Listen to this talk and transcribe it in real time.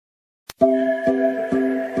I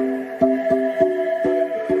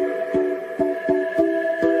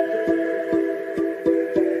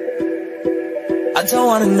don't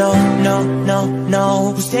wanna know, no, no,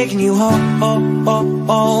 no, who's taking you home, oh, oh,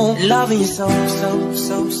 oh, loving you so, so,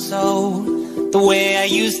 so, so, the way I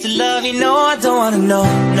used to love you. No, I don't wanna know,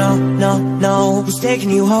 no, no, no, who's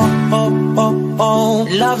taking you home, oh, oh, oh,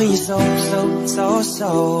 loving you so, so, so,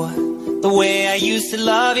 so, the way I used to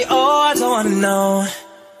love you. Oh, I don't wanna know.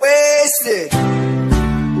 Wasted.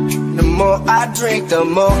 The more I drink, the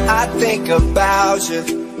more I think about you.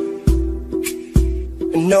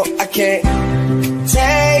 No, I can't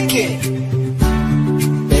take it.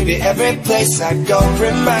 Baby, every place I go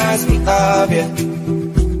reminds me of you.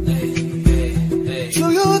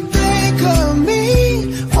 Do you think of me,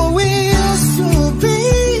 what we used to be?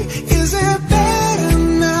 Is it better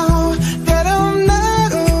now that I'm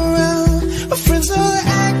not around? My friends are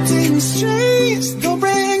acting strange, don't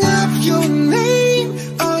bring up your name.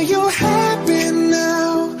 Are you happy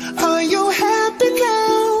now? Are you happy now?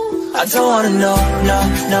 I don't wanna know, no,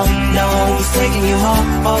 no, no, who's taking you home,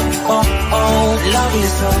 oh, oh, oh, loving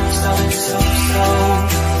you so, so, so, so,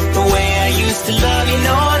 the way I used to love you.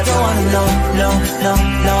 No, I don't wanna know, no, no,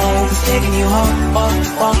 no, who's taking you home, oh,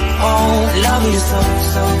 oh, oh, loving you so,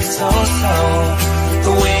 so, so, so,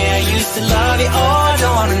 the way I used to love you. Oh, I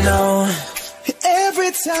don't wanna know.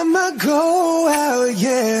 Every time I go out,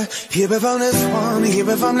 yeah, hear it from this one, hear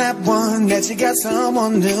it from that one, that you got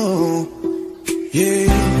someone new.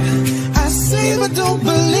 Yeah, I say but don't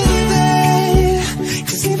believe it,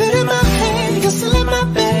 'cause even in my head, you're still in my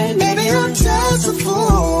bed. Maybe I'm just a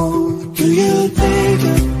fool. Do you think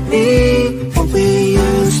of me, what we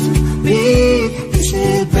used to be? Is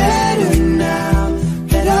it better now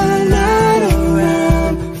that I'm not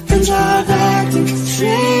around? Friends are acting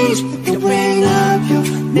strange, they bring up your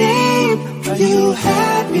name. Are you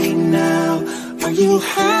happy now? Are you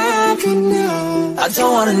happy now? I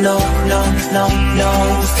don't wanna know, no, no, no,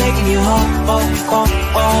 who's taking you home, oh, oh,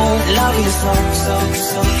 oh, loving you so, so,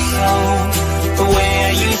 so, so, the way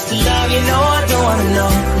I used to love you. No, I don't wanna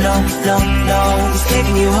know, no, no, no, who's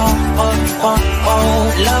taking you home, oh, oh, oh,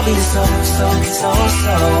 loving you so, so, so,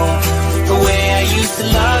 so, the way I used to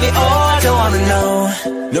love you. Oh, I don't wanna know.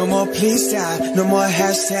 No more please stop, no more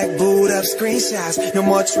hashtag booed up screenshots, no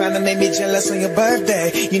more trying to make me jealous on your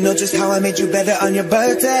birthday. You know just how I made you better on your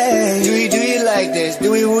birthday. Do you like this? Do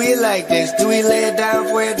we like this? Do we lay it down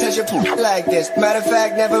for you, touch your poop like this? Matter of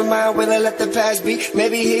fact, never mind, will I let the past be?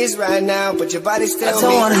 Maybe he's right now, but your body's still me. I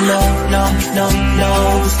don't wanna know, no, no, no,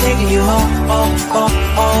 who's taking you home, oh, oh,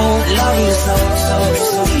 oh, loving you so, so,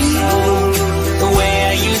 so, so, the way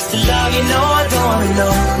I used to love you. No, I don't wanna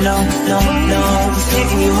know, no, no, no, who's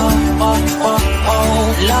taking you home, oh, oh, oh,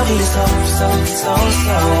 loving you so, so, so,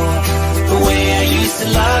 so, the way I used to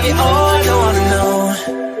love you. Oh, I don't wanna know.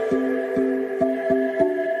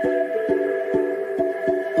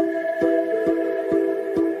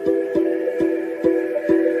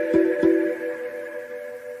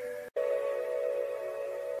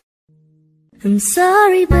 I'm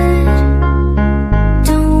sorry, but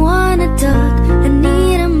don't wanna talk. I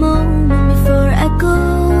need a moment before I go.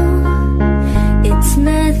 It's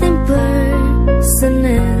nothing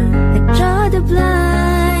personal. I draw the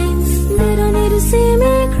blinds. They don't need to see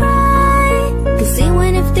me cry, 'cause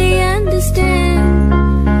even if they understand,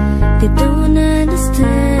 they don't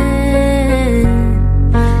understand.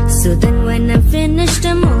 So then when I finish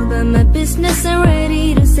them all by my business, I'm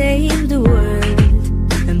ready to save the world.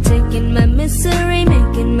 I'm taking my misery,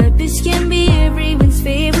 making my bitch can be everyone's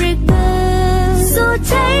favorite girl. So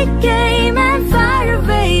take aim and fire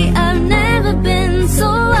away. I've never been so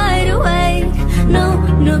wide awake. No,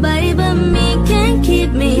 nobody but me can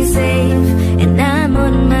keep me safe, and I'm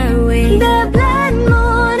on my way. The blood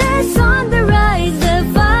moon is on the rise, the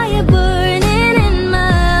fire burning in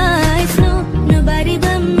my eyes. No, nobody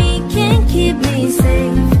but me can keep me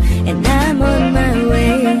safe, and I'm on my way.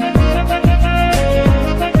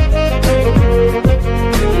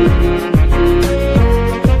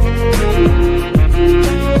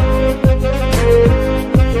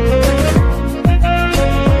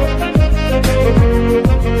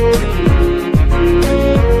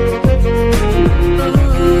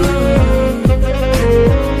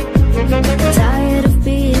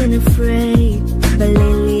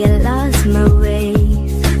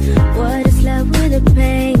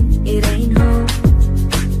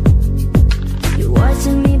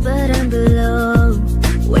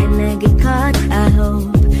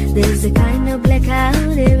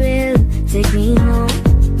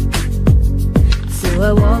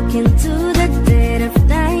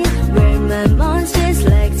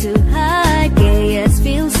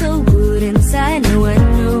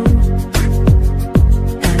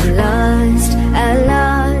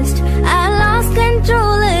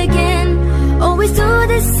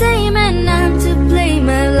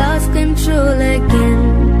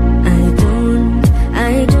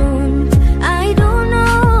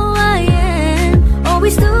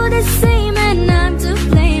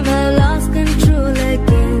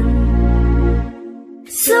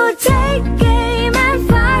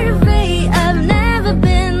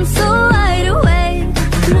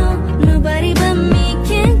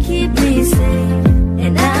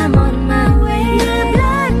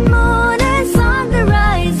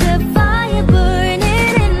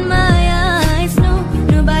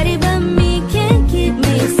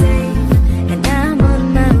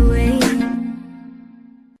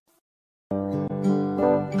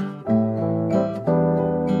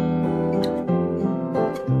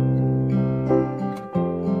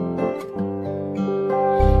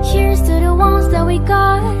 we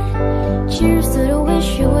got. Cheers to the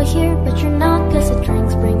wish you were here, but you're not. Cause the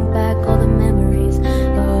drinks bring back all the memories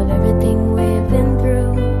of everything we've been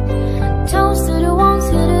through. Toast to the ones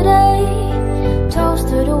here today. Toast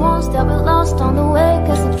to the ones that we lost on the way.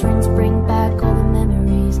 Cause the drinks bring back all the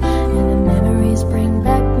memories, and the memories bring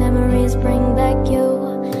back you.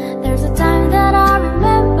 There's a time that I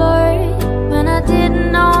remember when I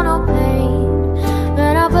didn't know no pain,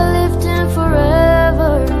 when I believed in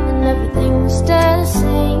forever and everything would stay the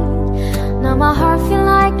same. Now my heart feel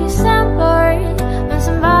like December when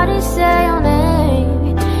somebody say your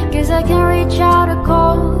name. Cause I can reach out to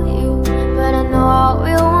call you, but I know I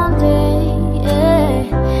will one day,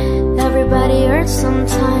 yeah. Everybody hurts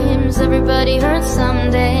sometimes, everybody hurts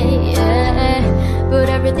someday, yeah. But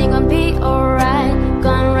everything gon' be alright.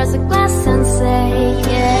 Gonna raise a glass and say,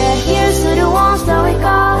 yeah. Here's to the ones that we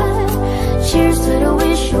got. Cheers to the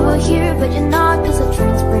wish you were here, but you're not. Cause the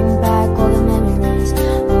drinks bring back all the memories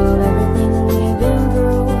of everything we've been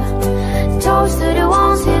through. Toast to the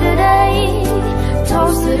ones here today.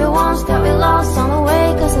 Toast to the ones that we lost on the way.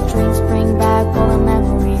 Cause the drinks bring back all the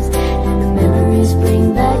memories, and the memories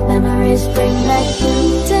bring back you.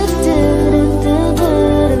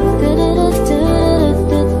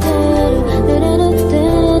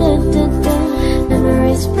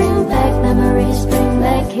 Memories bring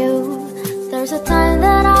back you. There's a time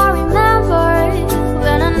that I remember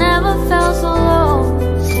when I never felt so lost,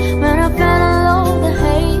 when I felt alone, the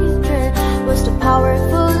hatred was too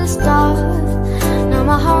powerful to stop. Now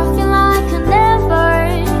my heart feel like a never,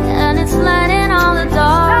 and it's lighting on the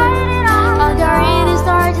dark. I got really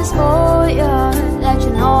start to spoil you, that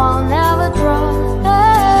you know I'll never drop.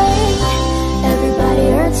 Hey. Everybody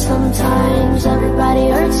hurts sometimes, everybody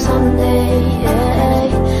hurts someday, yeah.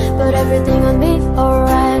 But everything will be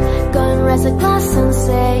alright. Gonna raise a glass and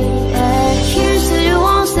say, yeah. Cheers to the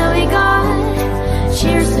ones that we got.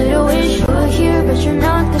 Cheers to the wish you were here, but you're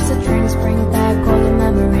not. Cause the drinks bring back all the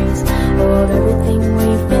memories of everything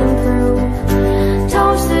we've been through.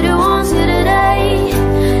 Toast to the ones here today.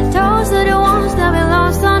 Toast to the ones that we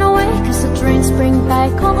lost on the way. Cause the drinks bring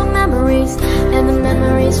back all the memories, and the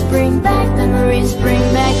memories bring back you.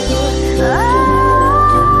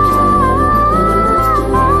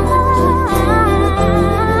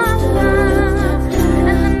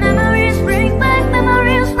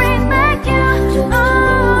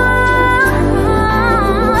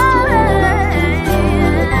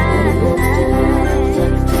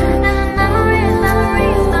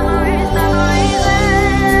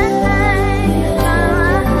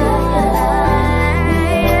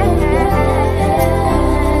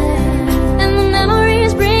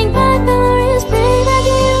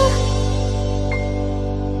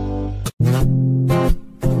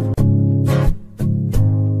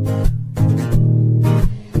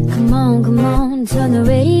 Turn the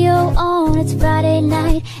radio on, it's Friday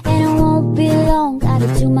night, and I won't be long. Gotta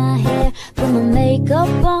do my hair, put my makeup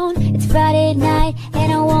on. It's Friday night,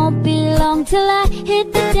 and I won't be long till I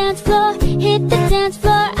hit the dance floor, hit the dance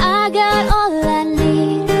floor. I got all I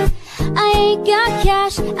need. I ain't got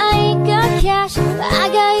cash, but I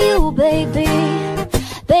got you, baby.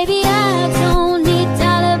 Baby, I don't need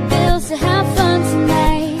dollar bills to have fun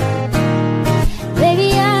tonight.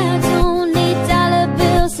 Baby, I don't need dollar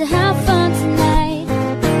bills to have fun tonight.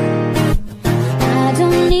 I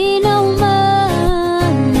don't need no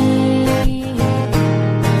money,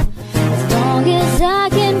 as long as I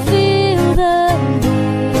can feel the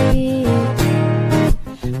beat.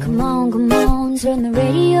 Come on, turn the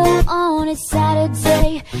radio on. It's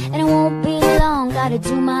Saturday, and I won't be long. Gotta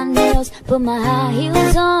do my nails, put my high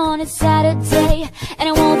heels on. It's Saturday, and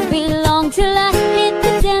it won't be long till I hit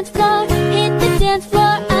the dance floor, hit the dance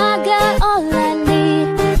floor. I got all I need.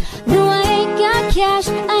 No, I ain't got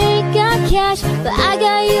cash, but I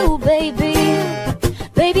got you, baby.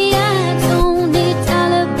 Baby, I don't need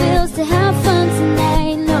dollar bills to have fun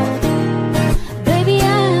tonight, no. Baby, I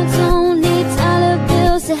don't need dollar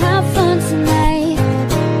bills to have fun tonight.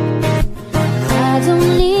 I don't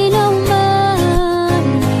need no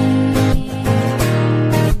money,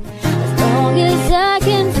 as long as I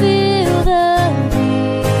can feel the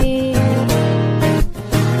beat.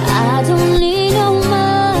 I don't need no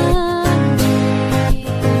money,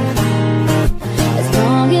 as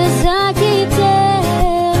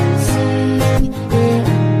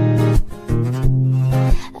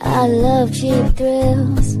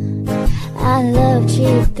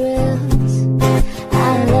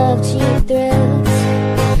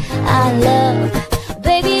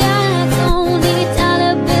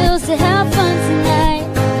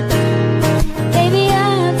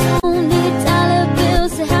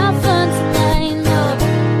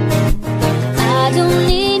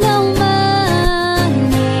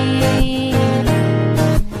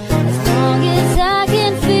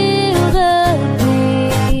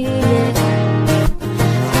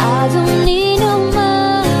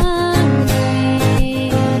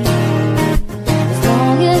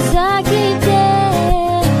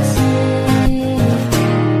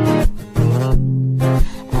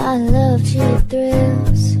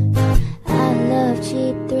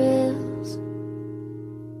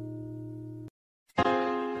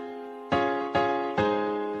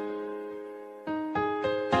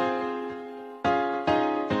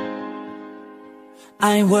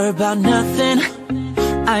I ain't worried about nothing,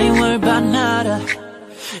 I ain't worried about nada.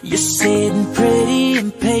 You're sitting pretty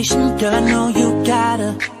impatient, girl, I know you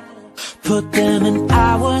gotta put them in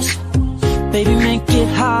hours, baby, make it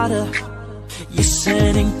harder. You're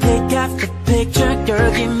sending pic after picture,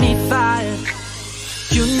 girl, give me fire.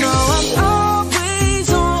 You know I'm always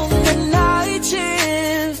on the night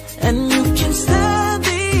shift, and you can stand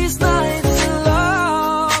these nights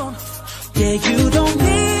alone. Yeah, you don't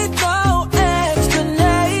need no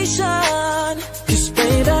explanation, 'cause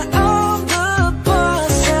baby, I'm the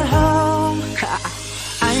boss at home.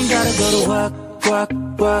 I ain't gotta go to work, work,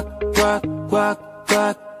 work, work, work,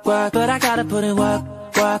 work, work, but I gotta put in work,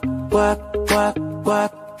 work, work, work,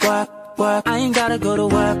 work, work, work. I ain't gotta go to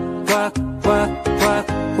work, work, work, work,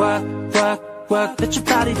 work, work, work. Let your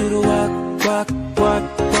body do the work, work, work,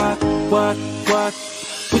 work, work, work.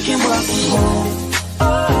 We can work from home, oh,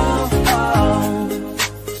 oh.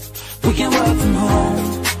 We can work from home,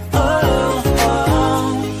 oh, oh.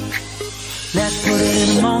 Let's put it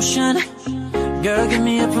in motion, girl, give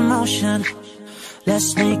me a promotion.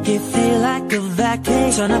 Let's make it feel like a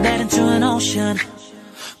vacation, turn a bed into an ocean.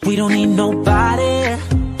 We don't need nobody,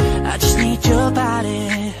 I just need your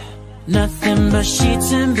body. Nothing but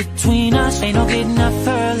sheets in between us, ain't no getting up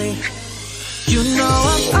early. You know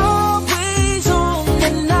I'm always on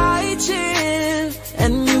the night shift,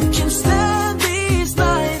 and you can stand these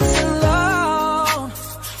nights alone.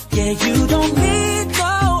 Yeah, you don't need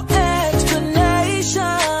no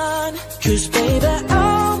explanation, 'cause baby,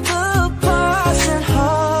 I'm the boss at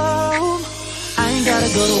home. I ain't gotta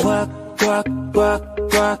go to work, work, work,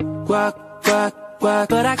 work, work, work, work,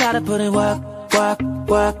 but I gotta put in work, work,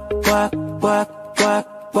 work, work, work, work,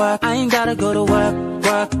 work. I ain't gotta go to work,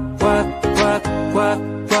 work, work, work, work,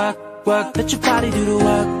 work, work. Let your body do the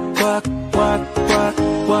work, work, work, work,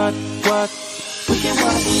 work, work. We can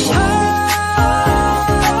work from home.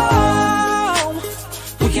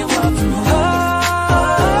 We can work from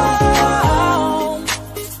home.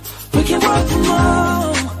 We can work from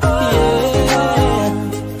home. Yeah.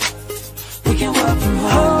 We can work from home.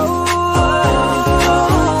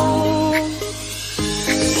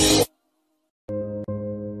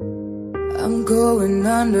 I'm going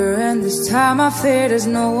under, and this time I fear there's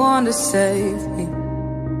no one to save me.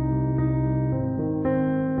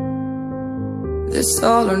 This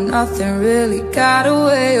all or nothing really got a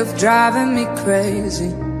way of driving me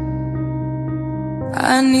crazy.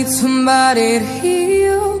 I need somebody to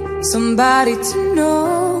heal, somebody to know,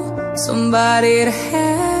 somebody to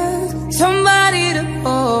have, somebody to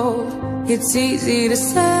hold. It's easy to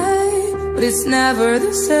say, but it's never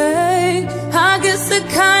the same. I guess I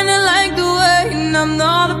kinda like the waiting, I'm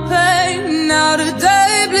not a pain. Now the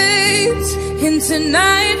day bleeds into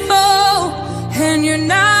nightfall, and you're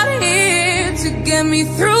not here to get me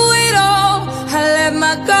through it all. I let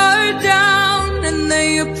my guard down, and then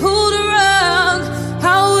you pulled around.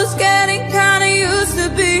 I was getting kinda used to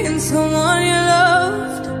being someone you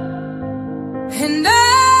loved, and I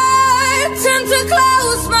tend to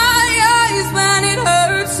close my eyes when it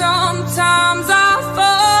hurts. Sometimes I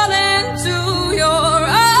fall into your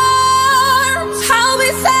arms. I'll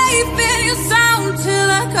be safe in your sound till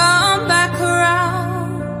I come back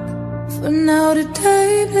around. For now the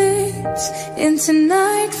day bleeds into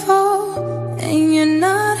nightfall, and you're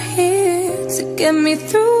not here to get me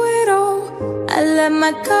through it all. I let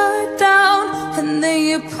my guard down, and then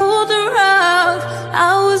you pulled around.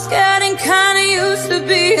 I was getting kinda used to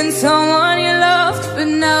being someone you loved, but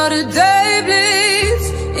now the day bleeds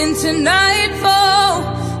into nightfall,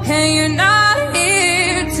 and you're not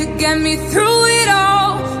here to get me through it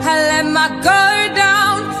all. I let my guard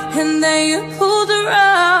down, and then you pulled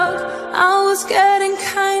around. I was getting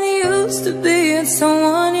kinda used to being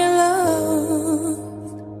someone you loved.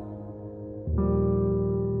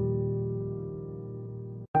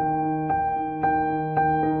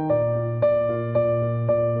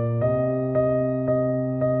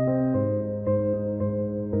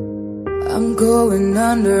 I'm going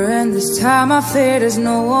under, and this time I fear there's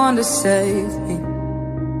no one to save me.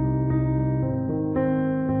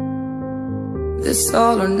 This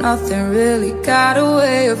all or nothing really got a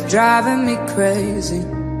way of driving me crazy.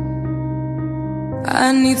 I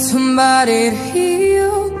need somebody to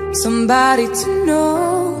heal, somebody to know,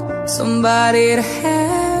 somebody to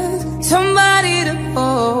have, somebody to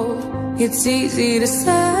hold. It's easy to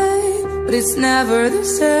say, but it's never the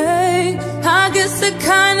same. I guess I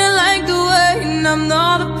kinda like the waiting, I'm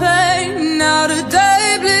not a pain. Now the day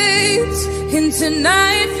bleeds into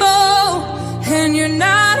nightfall, and you're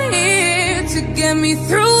not here to get me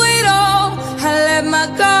through it all. I let my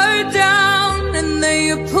guard down, and then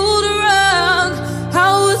you pulled around. I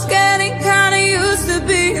was getting kinda used to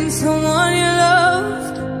someone you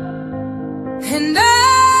loved. And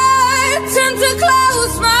I tend to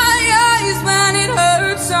close my eyes when it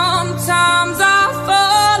hurts. Sometimes I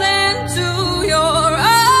fall into your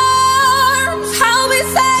arms. I'll be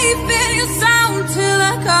safe in your sound till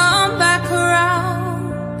I come back around.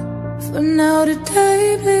 For now the day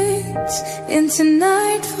bleeds into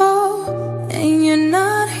nightfall, and you're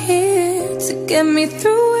not here to get me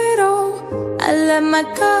through it all. I let my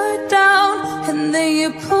guard down, and then you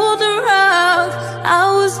pulled the rug. I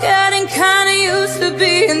was getting kinda used to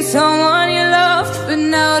being someone you loved, but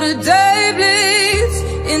now the day bleeds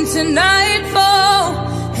into nightfall,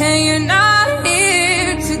 and you're not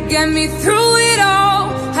here to get me through it all.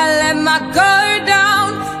 I let my guard down,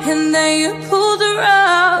 and then you pulled the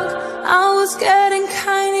rug. I was getting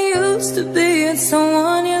kinda used to being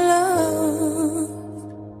someone you loved.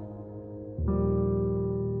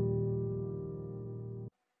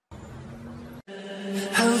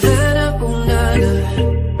 Havana, ooh, nana.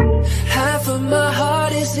 Half of my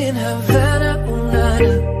heart is in Havana, ooh,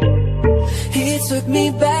 nana. He took me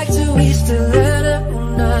back to East Atlanta, ooh,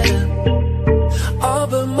 nana. Oh,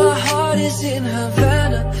 but my heart is in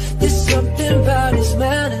Havana. There's something about his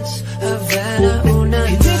manners. Havana, ooh, nana.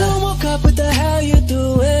 He didn't walk up, what the hell you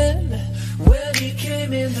doing? When he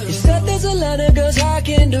came in the room, he said there's a lot of girls I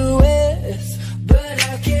can do with, but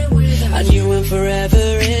I can't win. I knew him forever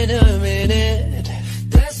in a minute.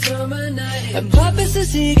 That summer night, and Papa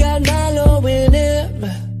says he got Milo in him.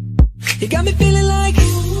 He got me feeling like,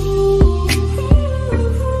 ooh.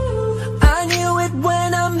 I knew it when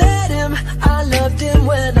I met him. I loved him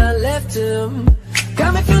when I left him. Got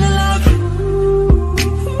me feeling like, ooh.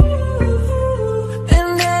 And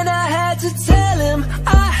then I had to tell him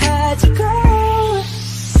I had to go.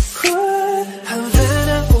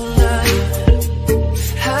 Havana, ooh, nana.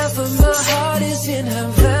 Half of my heart is in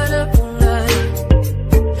Havana, ooh, nana.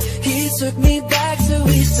 He took me back to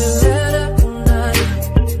East Atlanta, ooh, nana.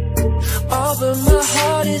 Oh, but my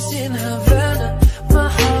heart is in Havana. My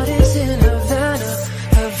heart is in Havana,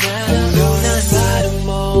 Havana. I'm gonna fight 'em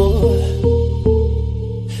all.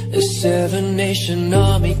 The Seven Nation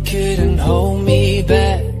Army couldn't hold me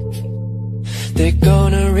back. They're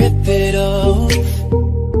gonna rip it off,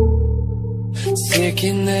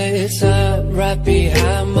 taking their time right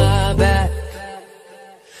behind my back.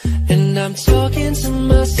 And I'm talking to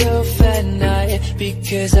myself at night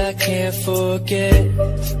because I can't forget.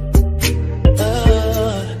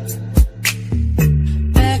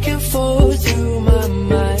 Back and forth through my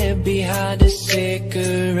mind behind a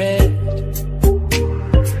cigarette.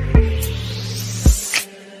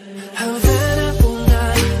 Havana, ooh,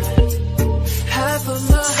 nana. Half of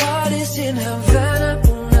my heart is in Havana,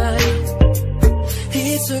 ooh, nana. He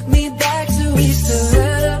took me back to East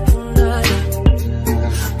Atlanta, ooh, nana.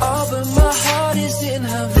 Oh, but my heart is in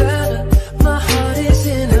Havana. My heart is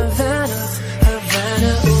in Havana,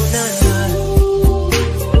 Havana, ooh, nana.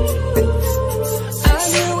 I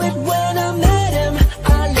knew it when I met him.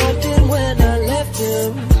 I loved him when I left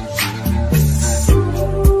him.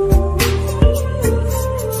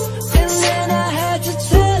 And then I had to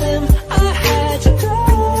tell him I had to go.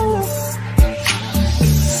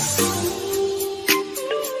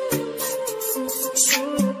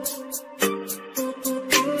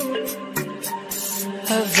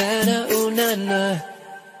 Havana, ooh, nana.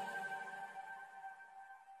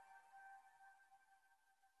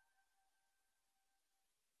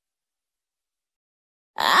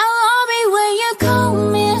 I love it when you call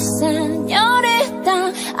me señorita.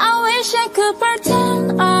 I wish I could pretend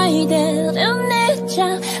I didn't need ya,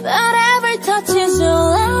 but every touch is your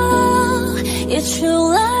love. It's true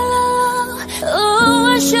love.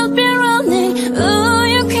 Ooh, I should be running. Ooh,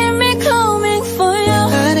 you keep me coming for you.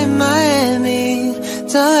 And in Miami,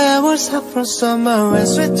 the air was hot from summer and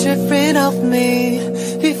sweat dripping off me.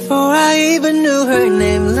 Before I even knew her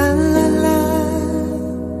name, la la la.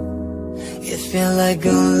 It felt like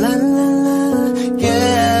a la la la,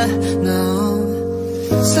 yeah, no.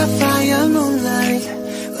 Sapphire moonlight,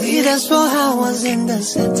 we danced for hours in the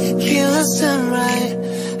sun. Tequila sunrise,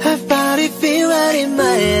 her body feel right in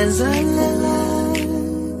my hands, la la la.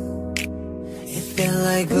 It felt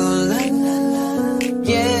like a la la la,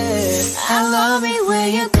 yeah. I love it when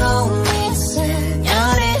you call me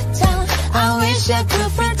señorita. I wish I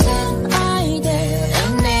could pretend I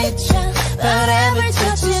didn't need ya, but every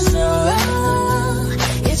touch is your love.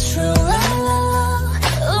 It's true love.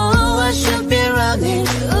 Ooh, I should be running.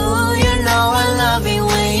 Ooh, you know I love it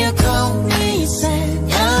when you call me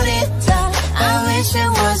señorita. I wish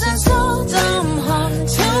it wasn't so damn hard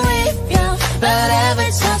to leave ya, but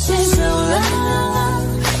every touch is true love.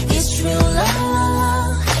 It's true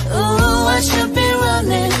love. Ooh, I should be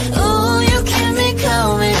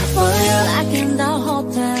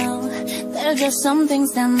There's just some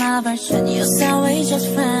things that never should. You say we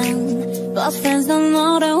just friends, but friends don't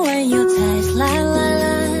know the way you taste. La la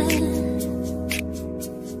la.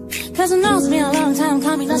 Cause I know it's been a long time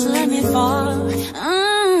coming, doesn't let me fall.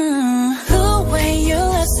 The way you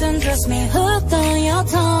listen, trust me, hooked on your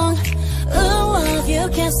tongue. Ooh, of you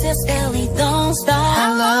kisses barely don't stop.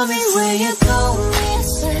 I love it when you call me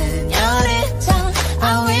señorita.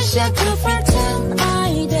 I wish I could pretend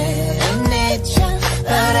I didn't need ya,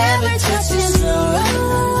 but every touch is true.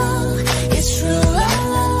 It's true.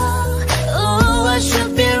 Ooh, I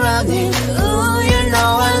should be running. Ooh, you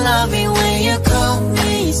know I love it when you call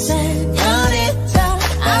me señorita.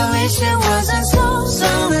 I wish it wasn't so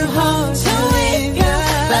hard to leave ya,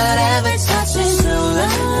 but every touch is true.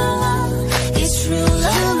 It's true.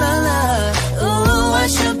 Ooh, I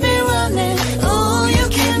should be running. Ooh, you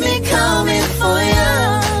keep me coming for ya.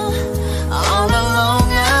 All along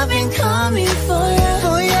I've been coming for ya.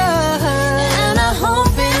 And I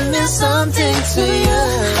hope it means something to you.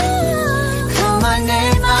 Call my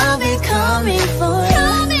name, I'll be coming for ya.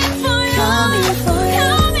 Coming for ya.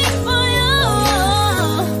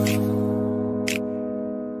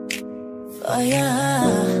 For ya.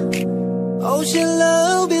 Oh, she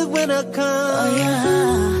love it when I come. Oh yeah.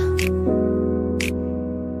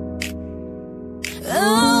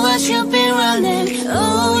 Ooh, I should be running.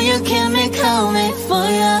 Ooh, you keep me coming for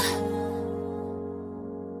ya.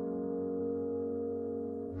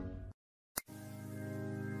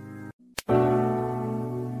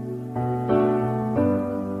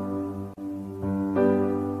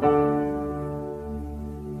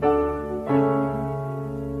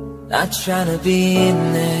 Not trying to be in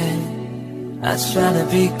there, not trying to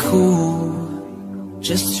be cool,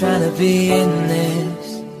 just trying to be in this.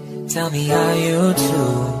 Tell me how you do.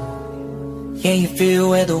 Can you feel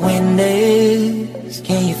where the wind is?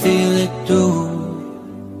 Can you feel it through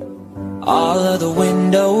all of the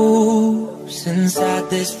windows inside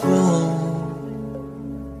this room?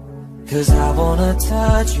 Cause I wanna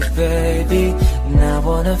touch you, baby, and I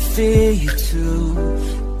wanna feel you too.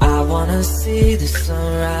 I wanna see the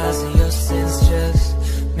sunrise and your sins, just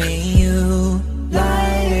me and you.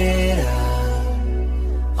 Light it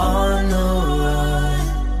up on the run.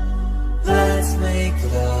 Let's make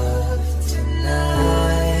love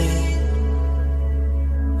tonight.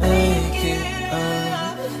 Make it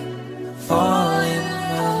up, fall in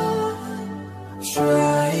love,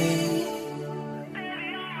 try.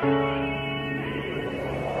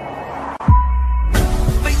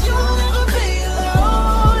 But you'll never be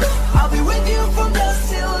alone. I'll be with you from dusk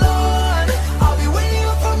till dawn. I'll be with you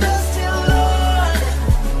from dusk till dawn.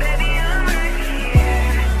 Baby, I'm right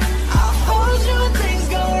here. I'll hold you when things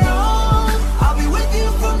go wrong. I'll be with you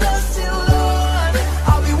from dusk till dawn.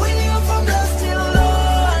 I'll be with you from dusk till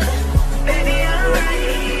dawn. Baby, I'm right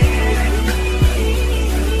here.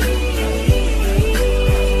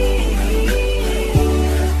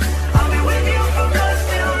 I'll be with you from dusk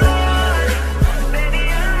till dawn. Baby,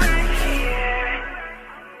 I'm right here.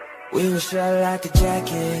 We were shot like a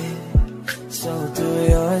jacket, so through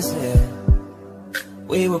yours here.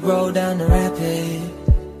 We would roll down the rapid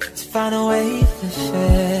to find a way to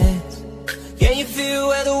fence. Can you feel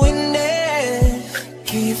where the wind is?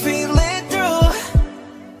 Can you feel it through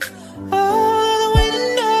all the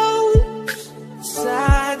windows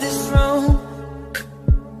inside this room?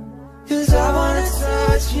 Cause I wanna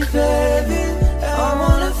touch you, baby, I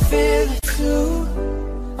wanna feel it too.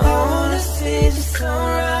 I wanna see the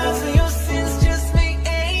sunrise and your sins, just me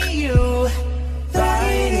and you.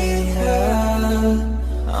 Light it up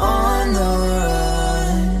on the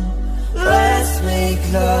run. Let's make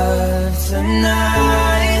love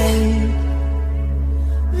tonight.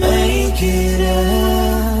 Make it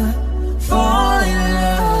up, fall in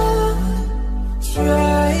love,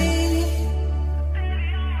 try.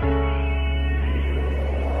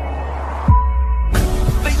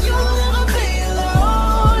 But you'll never be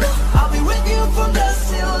alone. I'll be with you from dusk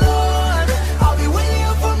till dawn. I'll be with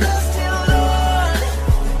you from dusk till dawn.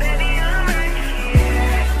 Baby, I'm right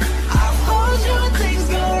here. I'll hold you when things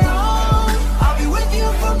go wrong. I'll be with you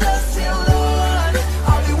from dusk till dawn.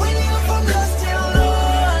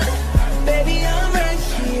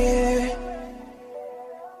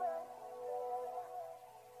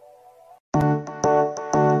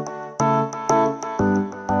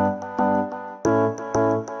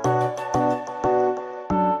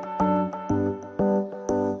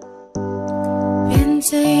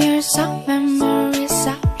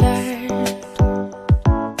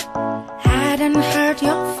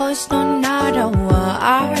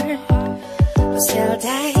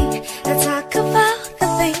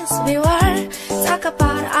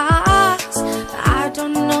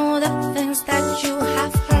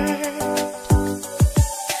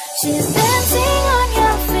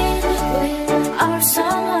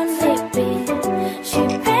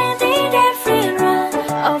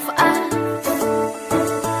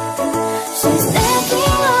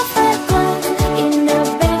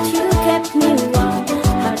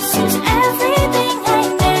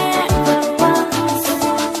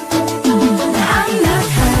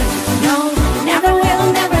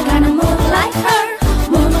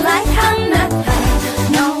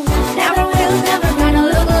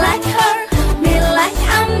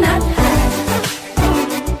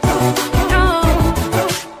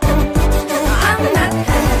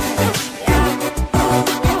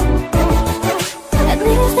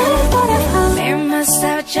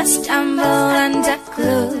 just stumbled under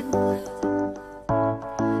glue.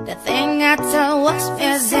 The thing I thought was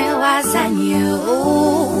missing was I knew.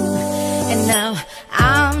 And now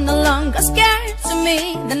I'm no longer scared to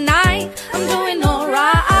meet the night. I'm doing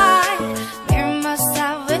alright. We must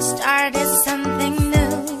have started something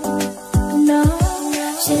new. No,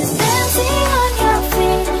 she's dancing on your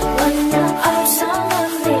feet when you're of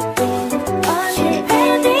someone leaving. She's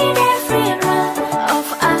bending every run of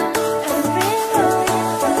every road.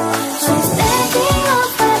 She's taking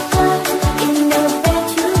off her clothes in the bed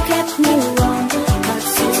you kept me warm. But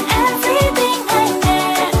she's everything I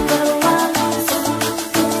never was.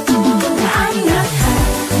 I'm not her,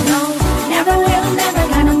 no, never will, never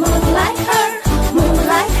gonna move like her. Move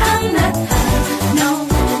like I'm not her, no,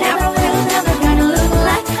 never will, never gonna look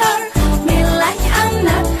like her. Me like I'm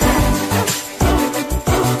not her,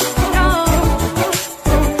 no,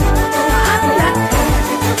 I'm not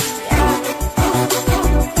her.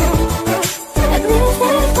 At least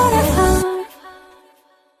that's what I've heard.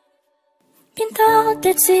 Been told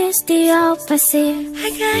that she's the opposite. I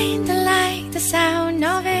kinda like the sound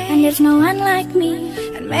of it, and there's no one like me.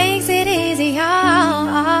 It makes it easier.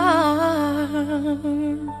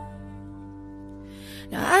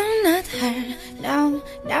 No, I'm not her. No,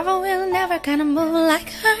 never will, never gonna move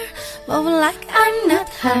like her. Move like I'm not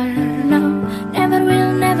her. No, never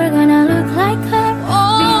will, never gonna look like her.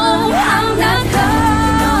 Oh, I'm not her.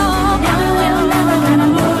 No, never will, never gonna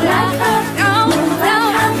move like her. No, no,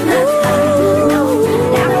 I'm not her. No,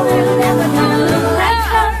 never will, never gonna look like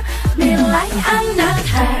her. Me like I'm not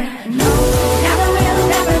her. No, never will,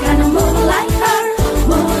 never gonna move like her.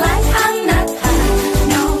 Move like I'm not her.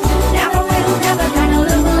 No, never will, never gonna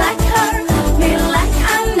look like her. Me like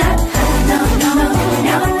I'm not her. No, no,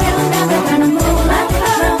 never will, never gonna move like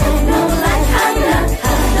her. Move like I'm not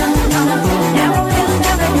her. No, no, never will,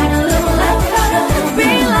 never gonna look like her. Be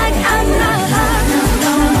like I'm not her. No,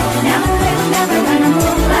 no, never will, never gonna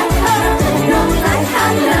move like her. Move like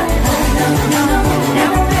I'm not her. No, no,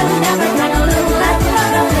 never will, never gonna look like her.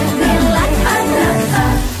 Be like I'm not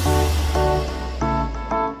her.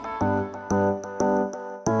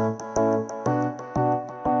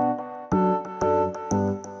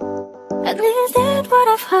 At least that's what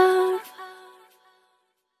I've heard.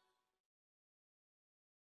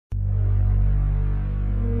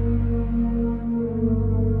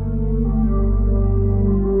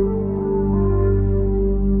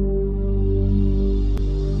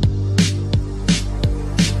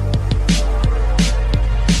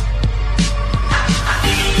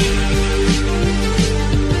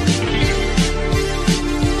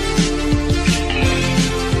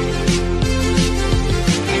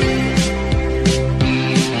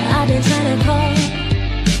 I've been trying to call.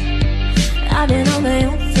 I've been on my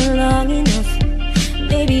own for long enough.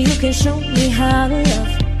 Maybe you can show me how to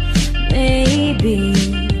love. Maybe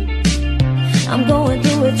I'm going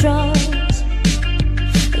through withdrawals.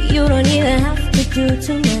 You don't even have to do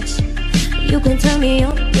too much. You can turn me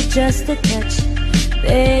on with just a touch,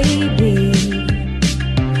 baby.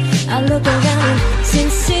 I look around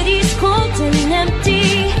since city's cold and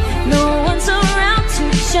empty. No one's around to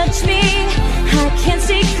judge me. I can't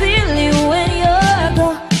see clearly when you're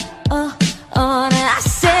gone. I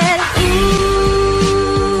said,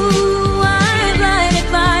 ooh, I'm blinded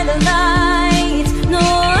by the light. No,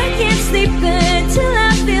 I can't sleep until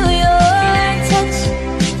I feel your touch.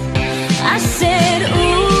 I said,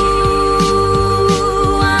 ooh,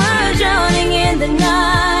 I'm drowning in the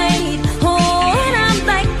night. Oh, and I'm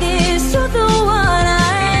like this, you're the one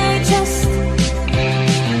I trust.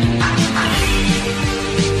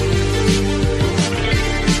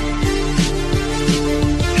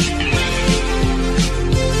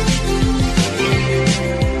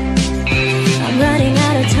 I'm running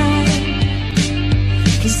out of time,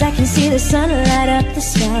 'cause I can see the sun light up the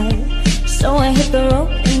sky. So I hit the road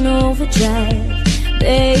in overdrive,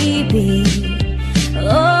 baby.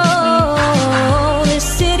 Oh, this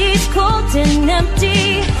city's cold and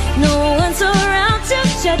empty. No one's around to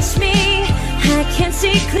judge me. I can't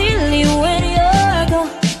see clearly when you're gone.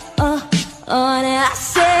 And I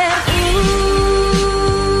said,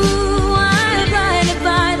 ooh, I'm blinded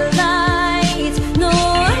by the lights. No,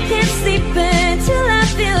 I can't sleep until I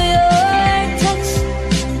feel your touch.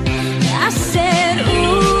 I said,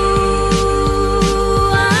 ooh,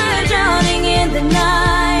 I'm drowning in the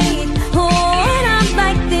night. Oh, and I'm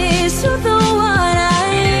like this, you're the one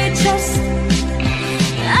I trust.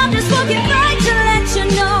 I'm just walking by to let you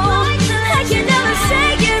know I can never say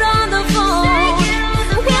it on the phone.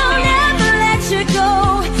 We'll never let you go.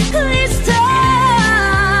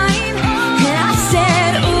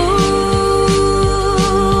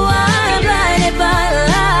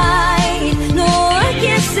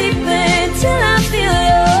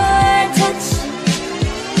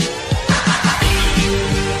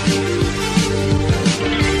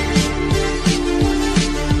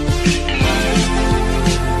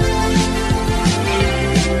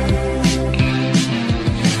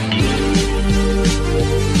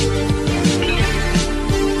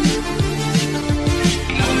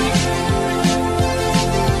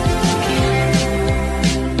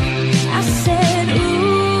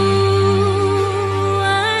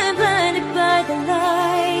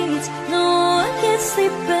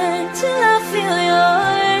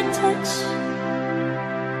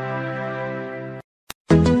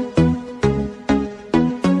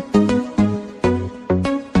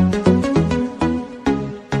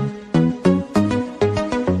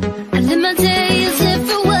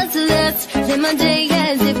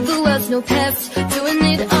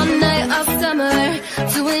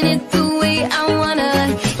 doing it the way I wanna.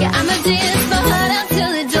 Yeah, I'ma dance my heart out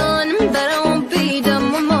till the dawn, but I won't be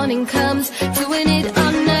done when morning comes. Doing it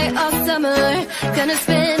all night, all summer, gonna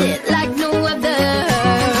spend it like no other.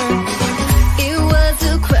 It was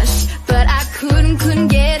a crush, but I couldn't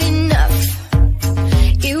get enough.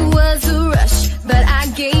 It was a rush, but I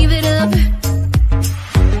gave it up.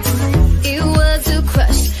 It was a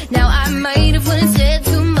crush, now I might have wouldn't said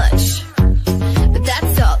too much, but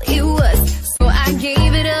that's all it was, so I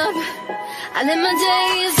gave it up. I live my day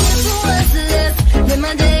as if it was left, live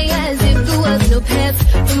my day as if there was no past.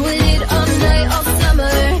 Doing it all night, all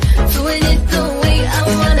summer, doing it the way I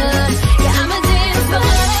wanna. Yeah, I'ma dance my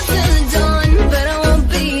heart out till the dawn, but I won't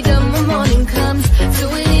be done when morning comes.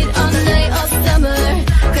 Doing it all night, all summer,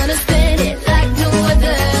 gonna spend it like no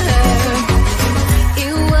other.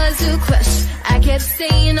 It was a crush, I kept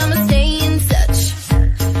saying I'ma stay in touch,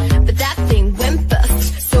 but that thing went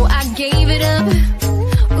bust, so I gave it up.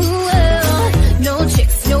 Ooh, well, no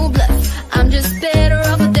tricks, no bluff, I'm just better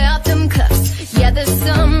off without them cuffs. Yeah, the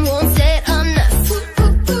sun won't set on us.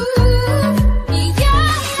 Yeah.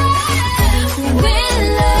 When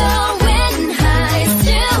low, when high,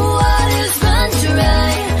 still waters run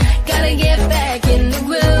dry. Gotta get back in the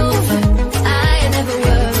groove, I never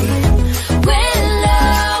worry. When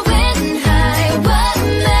low, when high, what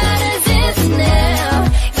matters is now.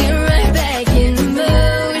 Get right back in the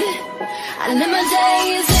mood. I live my day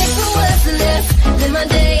as if it was left, live my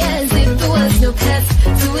day as if there was no past.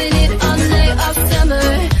 Doing it all night, all summer,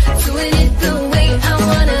 doing it the way I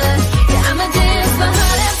wanna. Yeah, I'ma dance my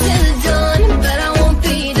heart out till the dawn, but I won't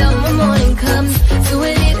be done when morning comes.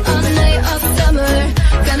 Doing it all night, all summer,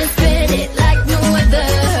 gonna spend it like no other.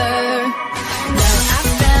 Now I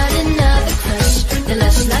found another crush, the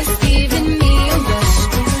lush life's giving me a rush.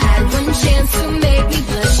 Had one chance to make me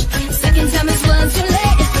blush, second time is one too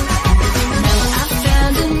late. Now I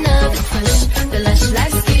found another crush, the lush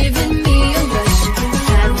life's giving me a rush.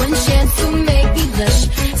 Had one chance to make me blush,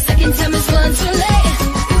 second time is one too late.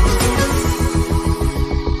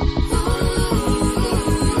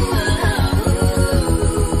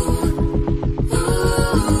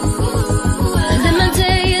 Live my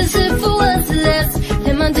day as if it was less,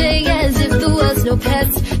 live my day as if there was no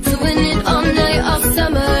past. Doing it all night, all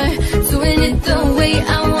summer, doing it the way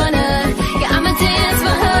I wanna. Yeah, I'ma dance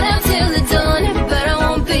my heart out till the dawn, but I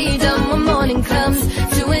won't be done when morning comes.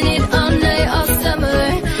 Doing it all night, all summer,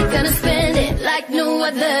 gonna spend it like no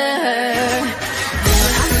other. Now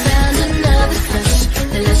I found another crush,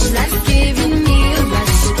 the lush life's giving me a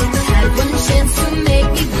rush. Had one chance to make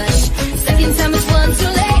me blush, second time is one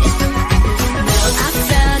too late. Now I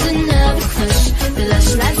found another crush, the lush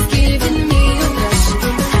life's giving me a rush.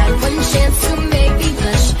 Had one chance to make me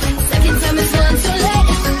blush, second time is one too late.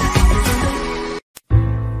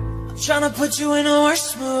 Tryna put you in a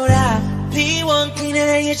worse mood, I P1 cleaner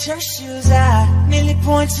than your church shoes, I nearly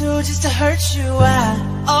 .2 just to hurt you,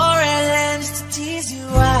 I all red land just to tease you,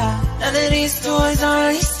 I none of these toys are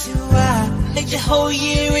leased to, I make your whole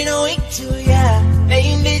year in a week too, yeah.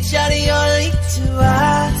 Main bitch out of your league too,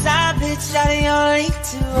 I side bitch out of your league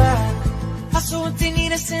too, I also what they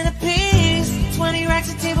need a centerpiece, 20 racks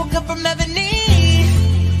of table cut from ebony.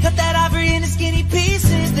 Cut that ivory into skinny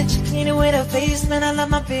pieces, then you clean it with a face, man, I love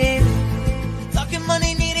my baby. Talking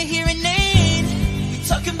money, need a hearing aid. You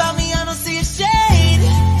talking about me, I don't see a shade.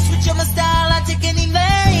 Switch up my style, I take any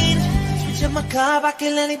lane. Switch up my car, I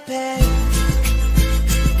kill any pain.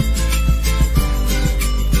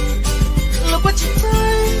 Look what you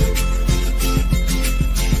done.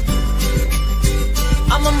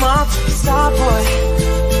 I'm a motherfucking star boy.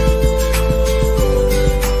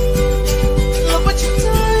 Look what you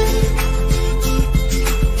done.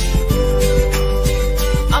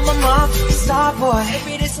 I'm a motherfucking star boy.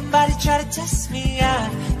 Every day somebody try to test me, yeah.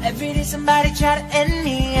 Every day somebody try to end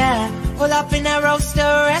me, yeah. Pull up in that roadster,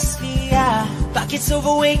 arrest me, yeah. Pockets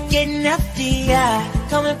overweight, getting hefty, yeah.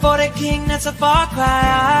 Coming for the king, that's a far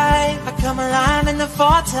cry. I come alive in the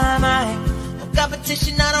fall time, no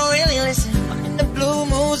competition, I don't really listen. I'm in the blue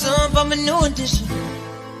moon zone, I'm a new edition.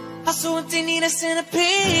 Also if they need a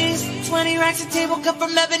centerpiece, 20 racks of table cut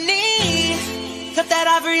from ebony. Cut that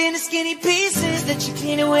ivory into skinny pieces, then you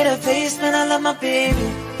clean it with a face, man, I love my baby.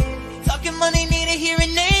 Talking money, need a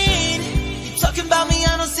hearing aid. You talking about me,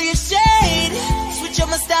 I don't see a shade. Switch up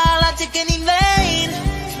my style, I take any lane.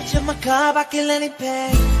 Switch up my car, I kill any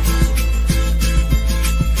pain.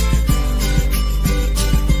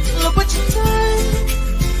 Look what you done.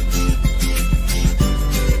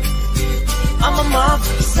 I'm a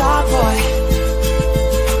motherfucking star boy.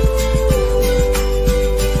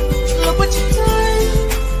 Look what you done.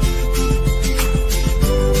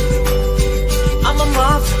 I'm a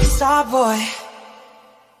star boy.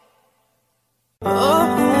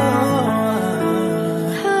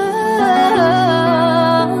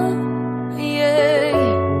 Yeah.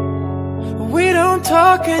 We don't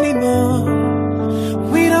talk anymore.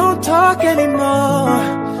 We don't talk anymore.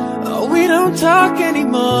 Oh, we don't talk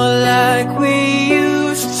anymore like we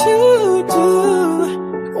used to do.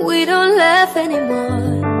 We don't laugh anymore.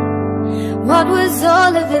 What was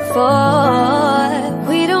all of it for?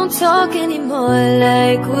 We don't talk anymore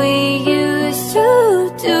like we used to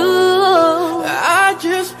do. I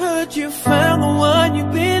just heard you found the one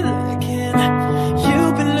you've been looking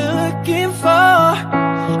for.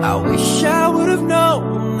 I wish I would've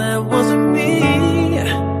known that wasn't me.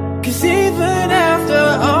 'Cause even after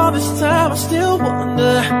all this time I still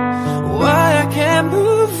wonder why I can't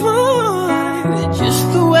move on just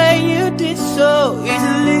the way you did so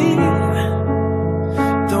easily.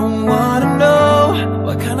 Don't wanna know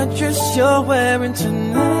what kind of dress you're wearing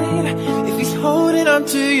tonight, if he's holding on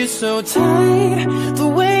to you so tight the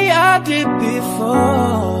way I did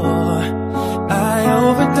before. I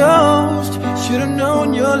overdosed, should've known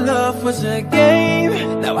your love was a game.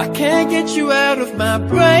 Now I can't get you out of my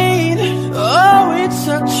brain. Oh, it's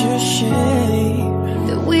such a shame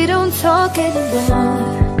that we don't talk anymore.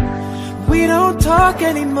 We don't talk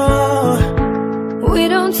anymore. We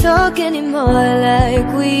don't talk anymore like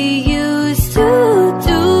we used to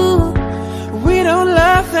do. We don't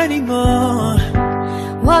laugh anymore.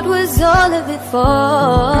 What was all of it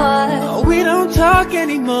for? We don't talk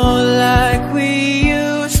anymore like we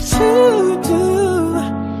used to do.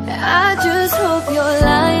 I just hope you're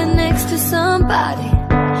lying next to somebody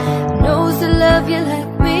knows to love you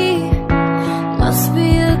like me. Must be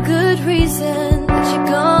a good reason that you're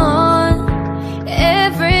gone.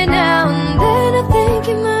 Every now and then I think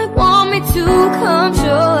you might want me to come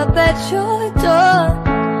show up at your door.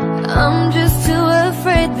 I'm just too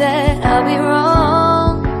afraid that I'll be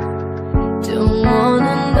wrong. Don't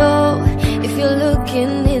wanna know if you're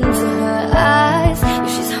looking into her eyes, if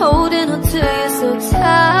she's holding on to you so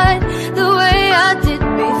tight the way I did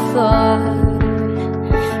before.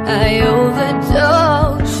 I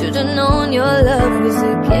overdosed, should've known your love was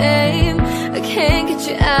a game. I can't get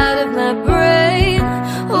you out of my brain.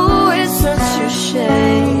 Oh, it's such a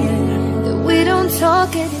shame that we don't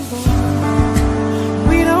talk anymore.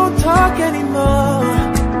 We don't talk anymore.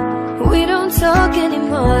 We don't talk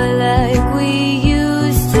anymore like we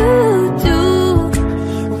used to do.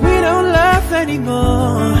 We don't laugh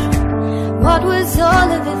anymore. What was all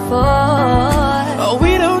of it for? Oh,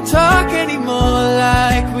 we don't talk anymore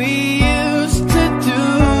like we used to do.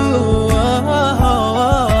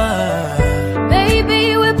 Maybe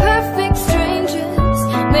we're perfect strangers.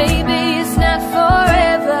 Maybe it's not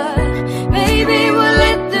forever. Maybe we'll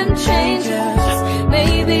let them change us.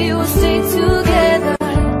 Maybe we'll stay together.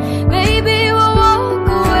 Maybe we'll walk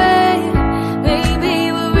away. Maybe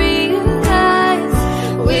we'll realize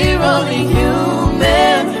we're only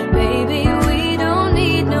human. Maybe we don't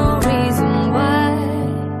need no reason why.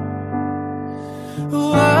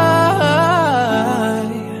 Why?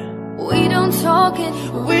 We don't talk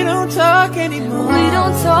anymore. We don't talk anymore. We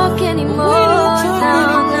don't talk anymore. We don't talk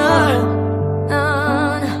anymore. No.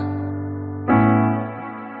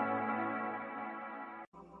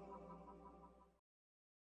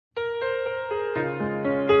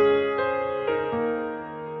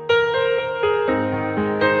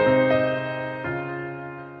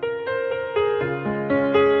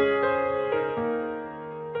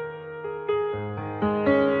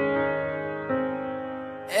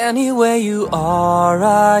 Anywhere you are,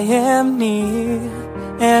 I am near.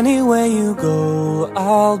 Anywhere you go,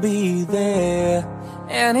 I'll be there.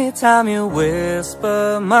 Anytime you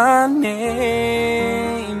whisper my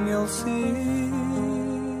name, you'll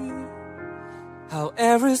see how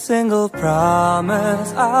every single promise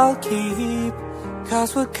I'll keep.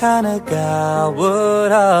 'Cause what kind of guy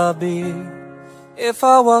would I be if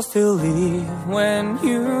I was to leave when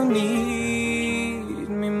you need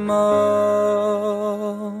me most?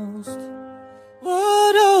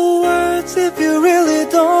 What are words if you really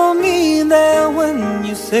don't mean them when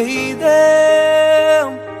you say them?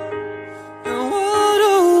 And what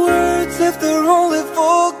are words if they're only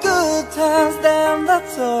for good times, then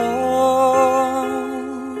that's all.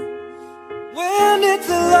 When it's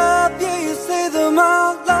a lie, yeah, you say them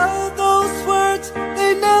out loud. Those words,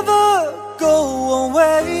 they never go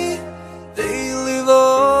away. They live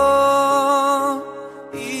on,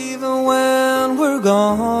 even when we're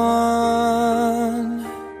gone.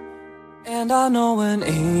 And I know an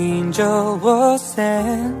angel was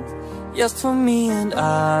sent just for me, and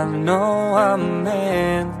I know I'm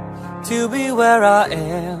meant to be where I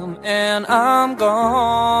am and I'm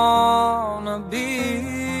gonna be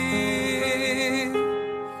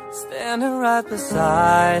standing right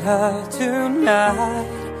beside her tonight,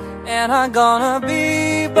 and I'm gonna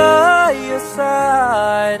be by your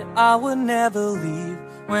side. I would never leave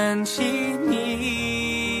when she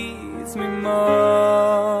needs me most.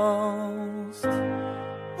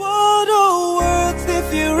 What are words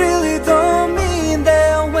if you really don't mean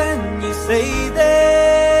them when you say them?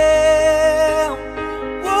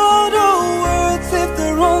 What are words if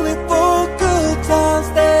they're only for good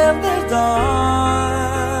times, then they're done?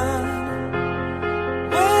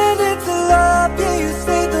 When it's a love, yeah, you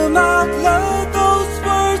say them out loud. Those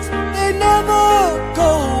words, they never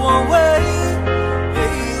go away.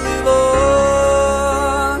 They live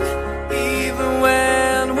on, even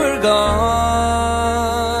when we're gone.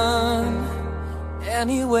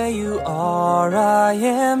 Anywhere you are, I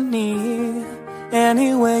am near.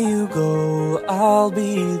 Anywhere you go, I'll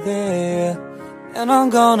be there. And I'm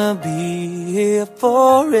gonna be here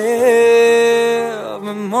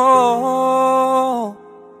forevermore.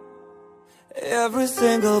 Every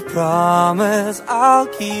single promise I'll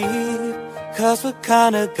keep, 'cause what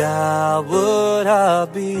kind of guy would I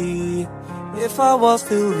be if I was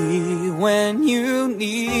to leave when you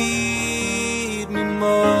need me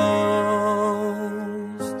most?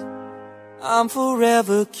 I'm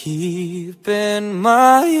forever keeping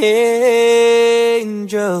my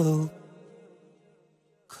angel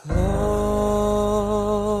close.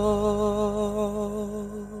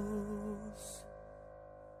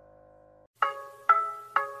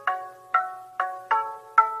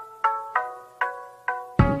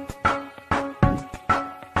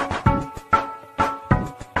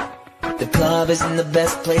 The club isn't the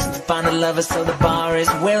best place to find a lover, so the bar is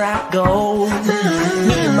where I go.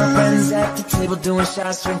 Me and my friends at the table doing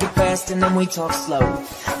shots, drinking fast, and then we talk slow.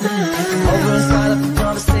 Over and start up a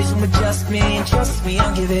conversation with just me, and trust me,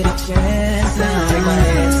 I'll give it a chance. Take my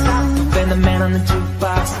hand, stop, bend the man on the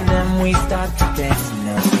jukebox, and then we start to dance. And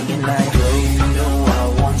I'm singing like, oh, you know I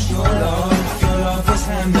want your love. Your love was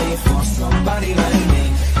handmade for somebody like me.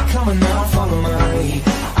 Come on now, follow my lead.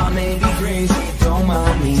 I may be crazy, don't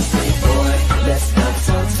mind me. Say, boy, let's not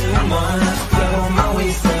talk too much. Get on my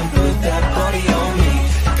waist and put that body on me.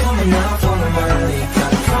 Come on now, follow my lead.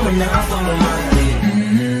 Come on now, follow my lead.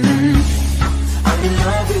 I'm in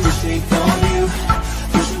love with the shape of you.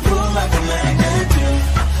 You should pull like a magnet do.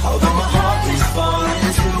 Although my heart is falling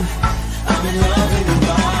too, I'm in love with your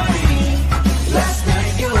body. Last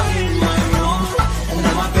night you were in my room, and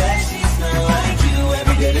now my bed sheets smell like you.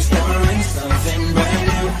 Every day discovering something brand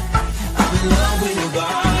new. I'm in love with your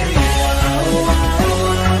body.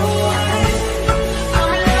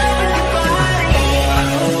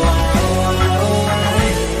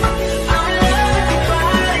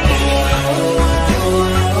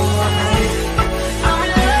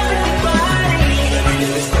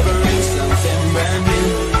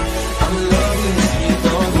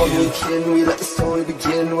 We let the story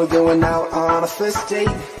begin. We're going out on a first date.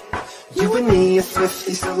 You and me are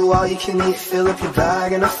thrifty, so go all you can eat. Fill up your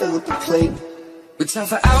bag and I fill up the plate. We talk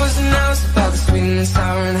for hours and hours about the sweet and the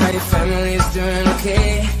sour and how your family is doing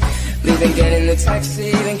okay. Leaving, getting the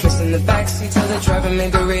taxi, then kissing the backseat till the driver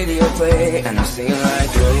made the radio play. And I'm singing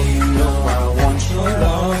like, girl, you know I want your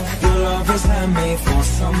love. Your love is handmade for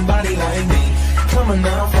somebody like me. Come on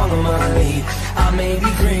now, follow my lead. I may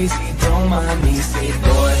be crazy, don't mind me. Say,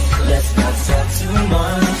 boy, let's not talk too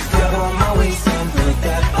much. Grab on my waist and put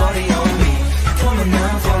that body on me. Come on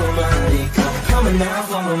now, follow my lead. Come on now,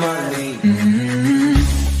 follow my lead.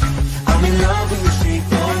 I'm in love with the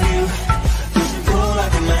shape of you. You should pull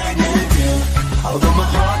like a magnet do. Although my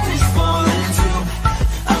heart is falling too,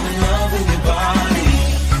 I'm in love with your body.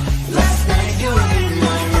 Last night you were in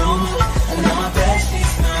my room, and now my bed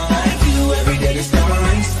sheets smell like you. Every day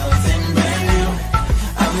discovering something brand new.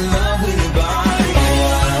 I'm in love with your body.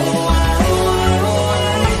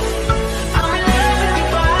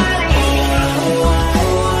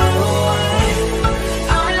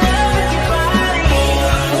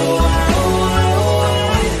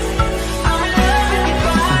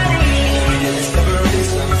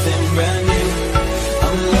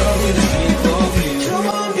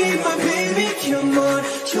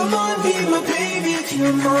 Come on, be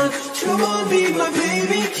my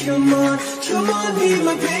baby, come on. Come on, be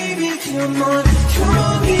my baby, come on. Come on,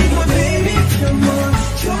 be my baby, come on.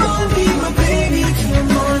 Come on, be my baby,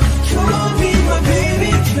 come on. Come on, be my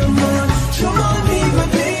baby, come on. Come on, be my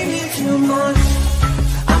baby, come on.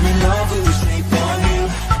 I'm in love with the shape of you.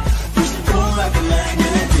 You should pull like a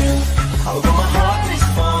magnet do. Although my heart is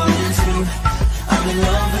falling too, I'm in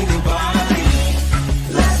love with your body.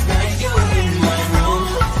 Last night you were in my room,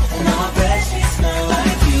 and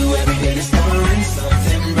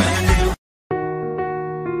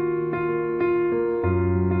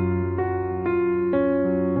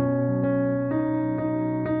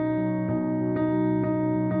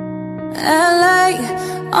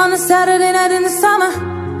night in the summer,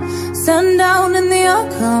 sundown and the all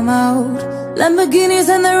come out. Lamborghinis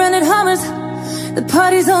and the rented Hummers. The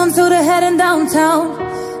party's on, so they're heading downtown.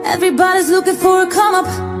 Everybody's looking for a come up,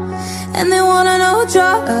 and they wanna know what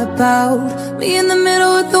you're about. Me in the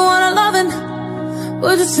middle with the one I'm loving.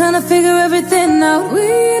 We're just trying to figure everything out. We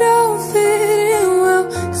don't fit in well,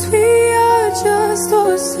 'cause we are just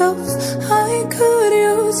ourselves. I could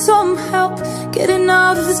use some help getting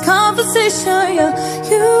out of this conversation, yeah.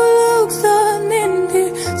 You look done in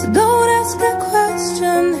here, so don't ask that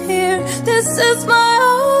question here. This is my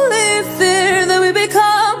only fear, that we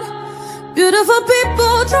become beautiful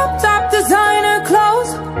people, drop top designer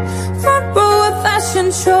clothes, front row of fashion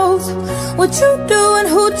shows. What you do and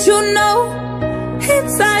who you know,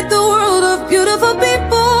 inside the world of beautiful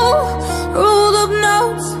people, rolled up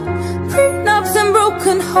notes, prenups and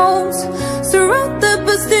broken homes, surrounded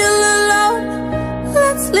but still alone.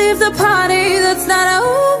 Let's leave the party, that's not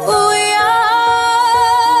who we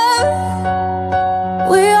are.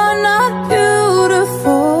 We are not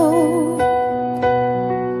beautiful.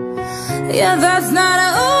 Yeah, that's not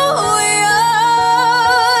who we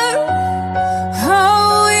are. Oh,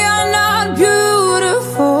 we are not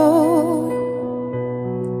beautiful.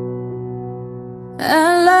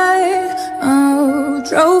 And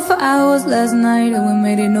drove for hours last night and we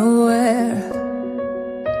made it nowhere.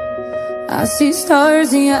 I see stars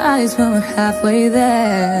in your eyes when we're halfway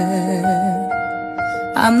there.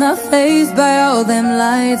 I'm not fazed by all them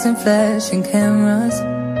lights and flashing cameras,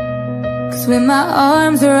 'cause with my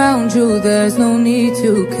arms around you there's no need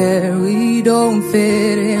to care. We don't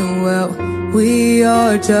fit in well, we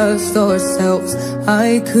are just ourselves. I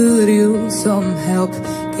could use some help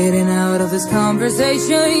getting out of this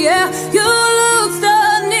conversation, yeah. You look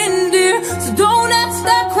stunning, dear, so don't ask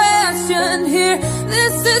that question here.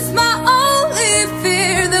 This is my only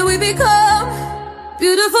fear, that we become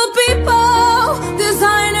beautiful people,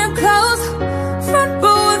 designer clothes, front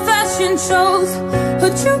row of fashion shows.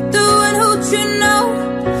 What you do and who you know,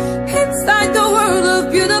 inside the world of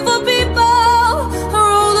beautiful people,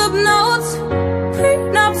 roll up notes,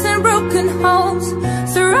 prenups and broken homes,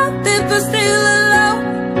 surrounded but still alone.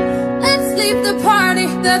 Let's leave the party,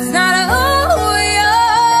 that's not who we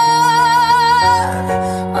are.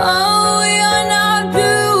 Oh, we are not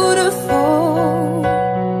beautiful.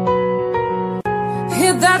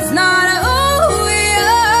 If that's not who we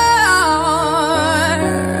are.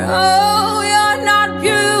 Oh, we are not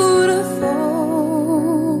beautiful.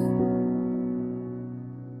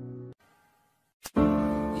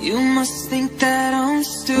 You must think that I'm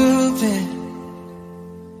stupid.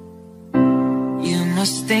 You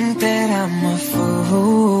must think that I'm a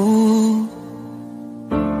fool.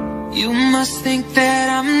 You must think that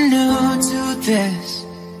I'm new to this,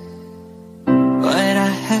 but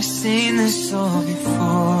I have seen this all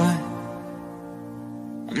before.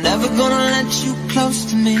 I'm never gonna let you close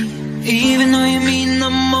to me, even though you mean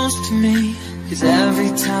the most to me. 'Cause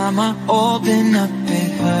every time I open up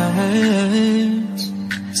it hurts.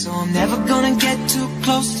 So I'm never gonna get too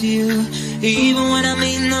close to you, even when I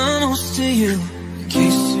mean the most to you. In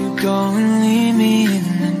case you go and leave me in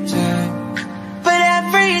the dirt. But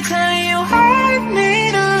every time you hurt me,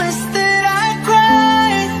 the less that I cry.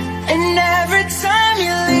 And every time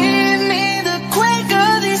you leave me, the quicker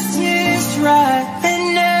these tears dry.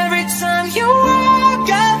 And every time you walk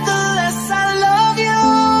out, the less I love you.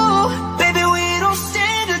 Baby, we don't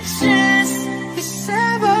stand a chance. It's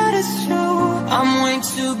sad, but it's true. I'm way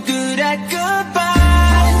too good at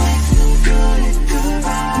goodbye. Way too good at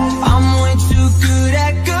goodbye.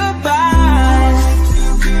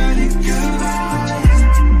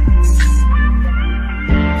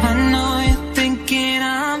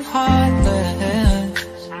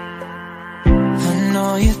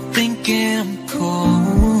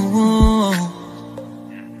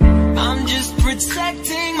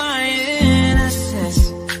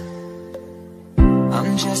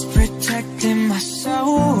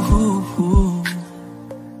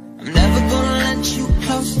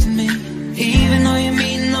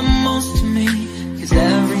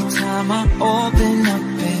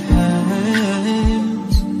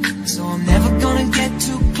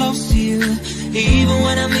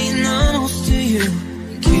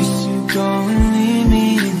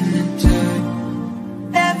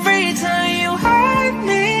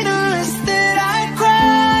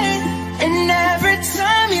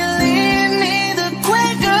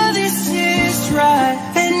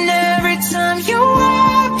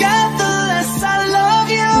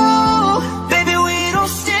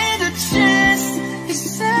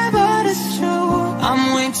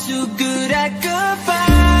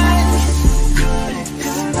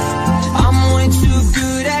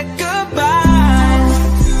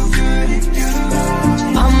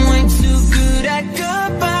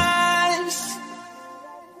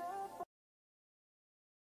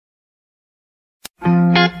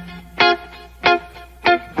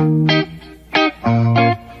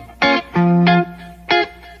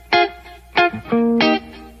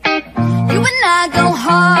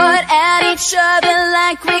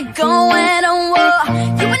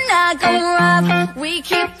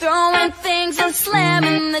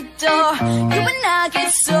 door. You and I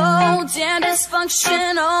get so damn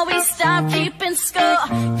dysfunctional, we stop keeping score.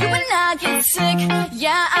 You and I get sick,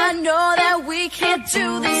 yeah, I know that we can't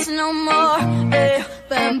do this no more. Hey,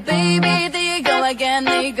 but baby, there you go again,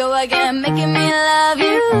 making me love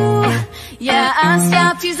you. Yeah, I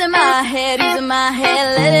stopped using my head,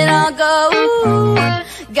 let it all go.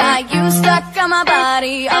 Got you stuck on my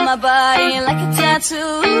body like a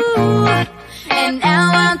tattoo. And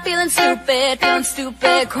now I'm feeling stupid,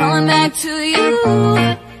 crawling back to you.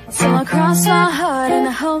 So I cross my heart and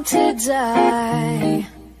I hope to die,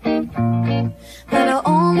 but I'll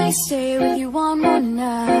only stay with you one more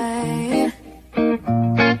night.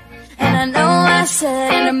 And I know I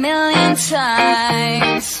said it a million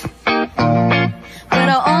times, but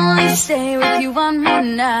I'll only stay with you one more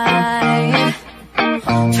night.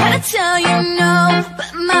 Try to tell you no,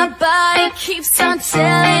 but my body keeps on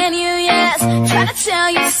telling you yes. Try to tell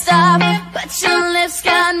you stop, but your lips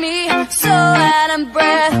got me so out of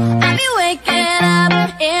breath. I be waking up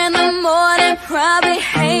in the morning, probably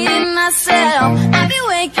hating myself. I be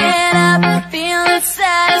waking up feeling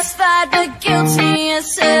satisfied, but guilty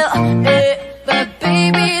as hell. But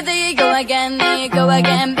baby, there you go again,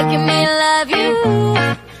 making me love you.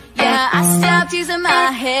 Yeah, I stopped using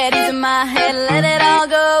my head, let it all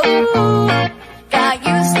go. Got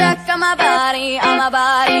you stuck on my body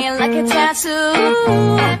like a tattoo.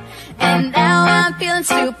 And now I'm feeling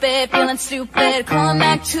stupid, calling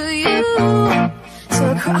back to you.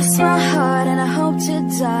 So I cross my heart and I hope to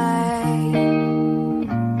die,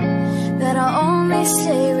 that I'll only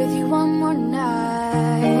stay with you one more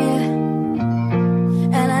night.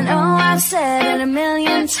 And I know I've said it a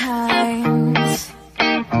million times,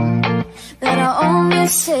 that I'll only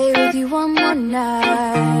stay with you one more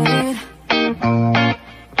night.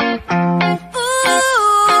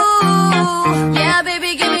 Ooh, yeah,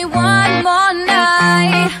 baby, give me one more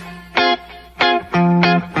night.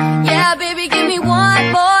 Yeah, baby, give me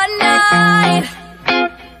one more night.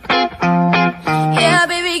 Yeah,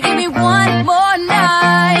 baby, give me one more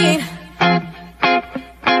night.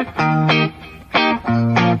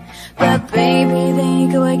 But baby, there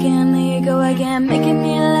you go again, making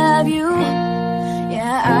me love you.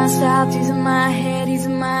 Yeah, I stopped using my head,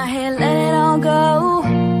 let it all go.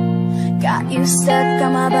 Got you stuck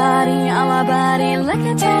on my body like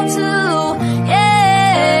a tattoo.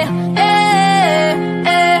 Yeah, yeah,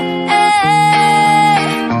 yeah, yeah.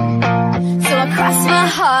 So I cross my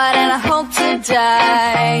heart and I hope to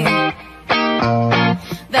die,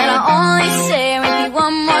 that I'll only stay with you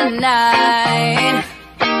one more night.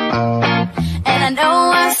 And I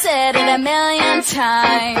know I said it a million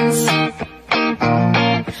times,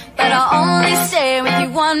 but I'll only stay with you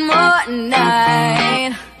one more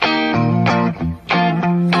night.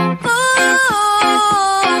 Ooh,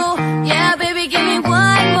 yeah, baby, give me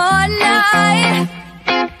one more night.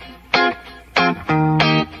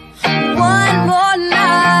 One more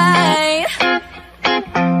night.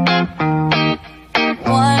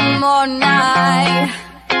 One more night.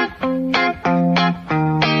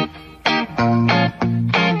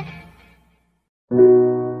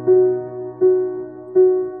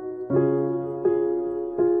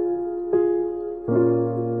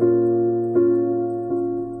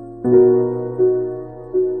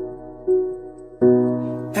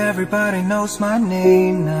 Everybody knows my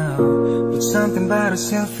name now, but something about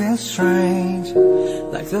herself feels strange.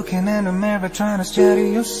 Like looking in the mirror, trying to study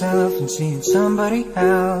yourself and seeing somebody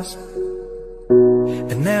else.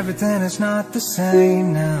 And everything is not the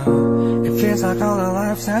same now. It feels like all our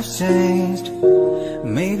lives have changed.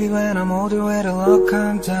 Maybe when I'm older it'll all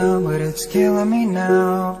calm down, but it's killing me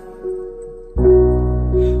now.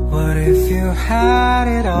 What if you had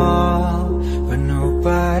it all, but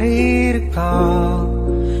nobody to call?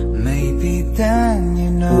 Maybe then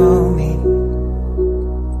you know me.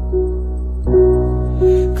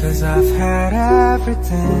 'Cause I've had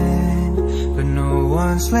everything, but no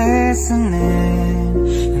one's listening,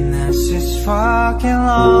 and that's just fucking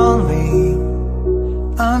lonely.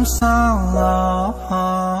 I'm so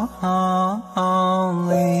lonely,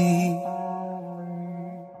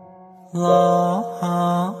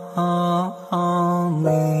 lonely.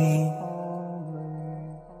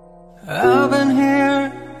 I've been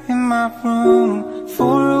here in my room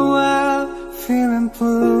for a while, feeling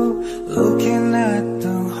blue, looking at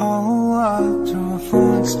the whole world through a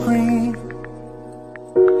phone screen.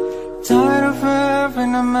 Tired of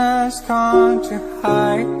having a mask on to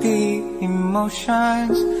hide the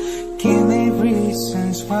emotions. Give me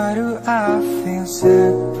reasons, why do I feel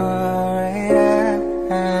separated?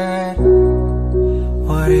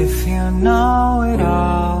 What if you know it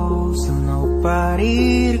all, so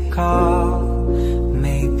nobody to call?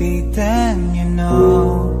 Maybe then you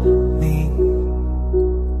know me.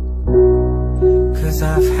 'Cause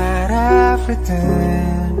I've had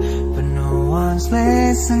everything, but no one's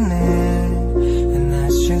listening, and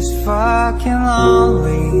that's just fucking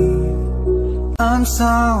lonely. I'm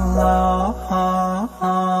so lonely,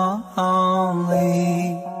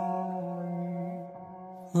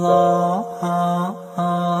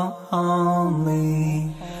 lonely.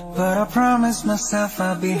 But I promised myself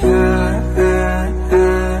I'd be happy.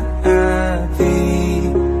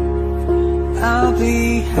 I'll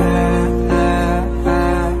be happy.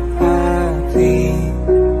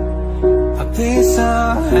 I'll be so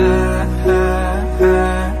happy.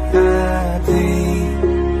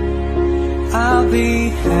 I'll be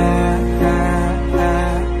happy.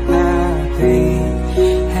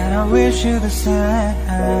 And I wish you the same.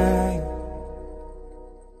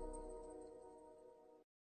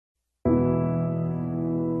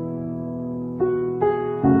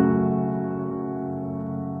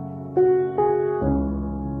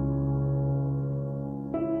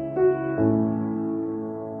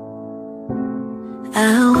 I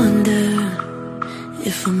wonder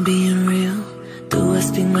if I'm being real. Do I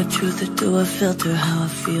speak my truth or do I filter how I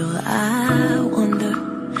feel? I wonder,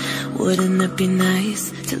 wouldn't it be nice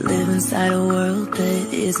to live inside a world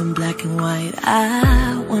that isn't black and white?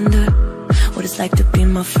 I wonder what it's like to be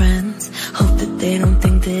my friends. Hope that they don't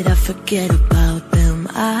think that I forget about them.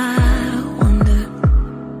 I wonder.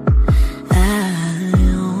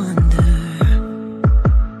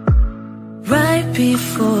 Right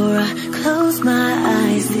before I close my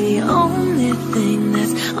eyes, the only thing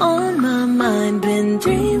that's on my mind, been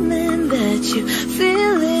dreaming that you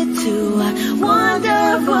feel it too. I wonder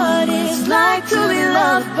what it's like to be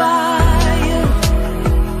loved by you.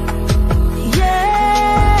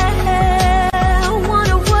 Yeah, I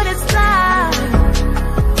wonder what it's like.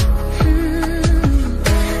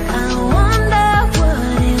 I wonder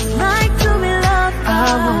what it's like to be loved by you.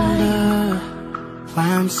 I wonder why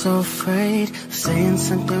I'm so afraid of saying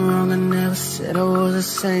something wrong I never said I was a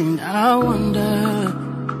saint. I wonder,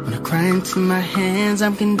 when I cry into my hands,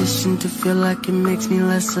 I'm conditioned to feel like it makes me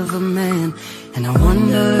less of a man. And I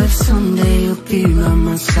wonder if someday you'll be by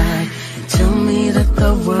my side and tell me that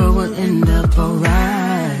the world will end up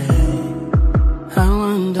alright. I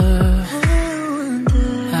wonder,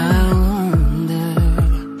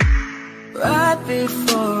 right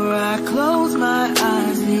before I close my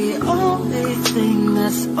eyes, the only thing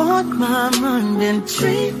that's on my mind, been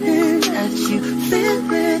dreaming that you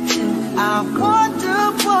feel it too. I wonder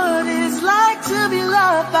what it's like to be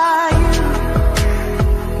loved by you.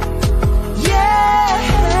 Yeah,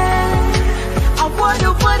 I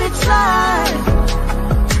wonder what it's like.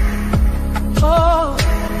 Oh,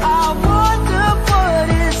 I wonder what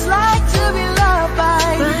it's like to be loved by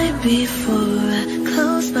you. Right before I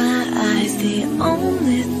close my eyes, the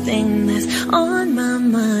only thing that's on my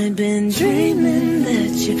mind, been dreaming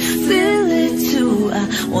that you feel it too. I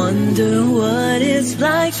wonder what it's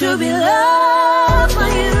like to be loved by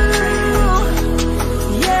you.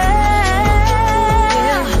 Yeah,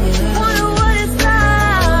 wonder what it's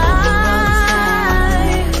like.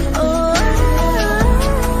 Oh,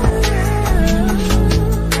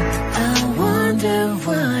 I wonder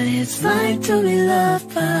what it's like to be loved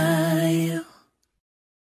by you.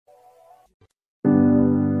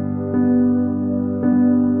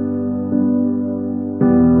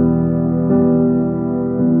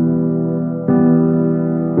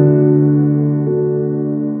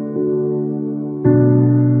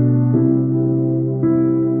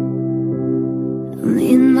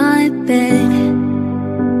 In my bed,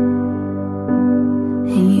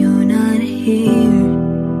 and you're not here,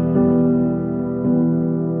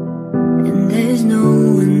 and there's no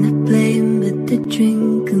one to blame but the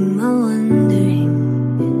drink of my wandering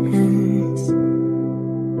hands.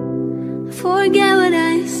 Forget what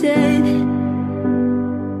I said,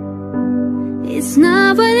 it's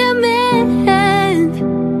not what I meant,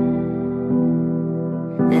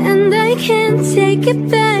 and I can't take it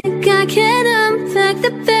back. I can't unpack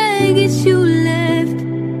the baggage you left.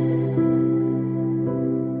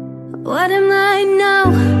 What am I now?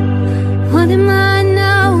 What am I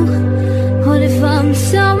now? What if I'm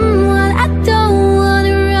someone I don't want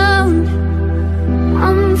around?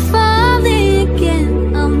 I'm falling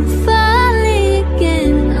again, I'm falling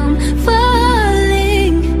again, I'm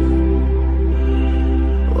falling.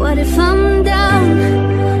 What if I'm down?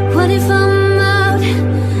 What if I'm out?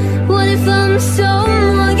 What if I'm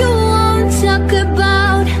someone you won't talk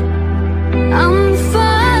about? I'm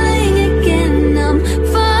falling again, I'm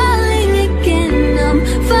falling again, I'm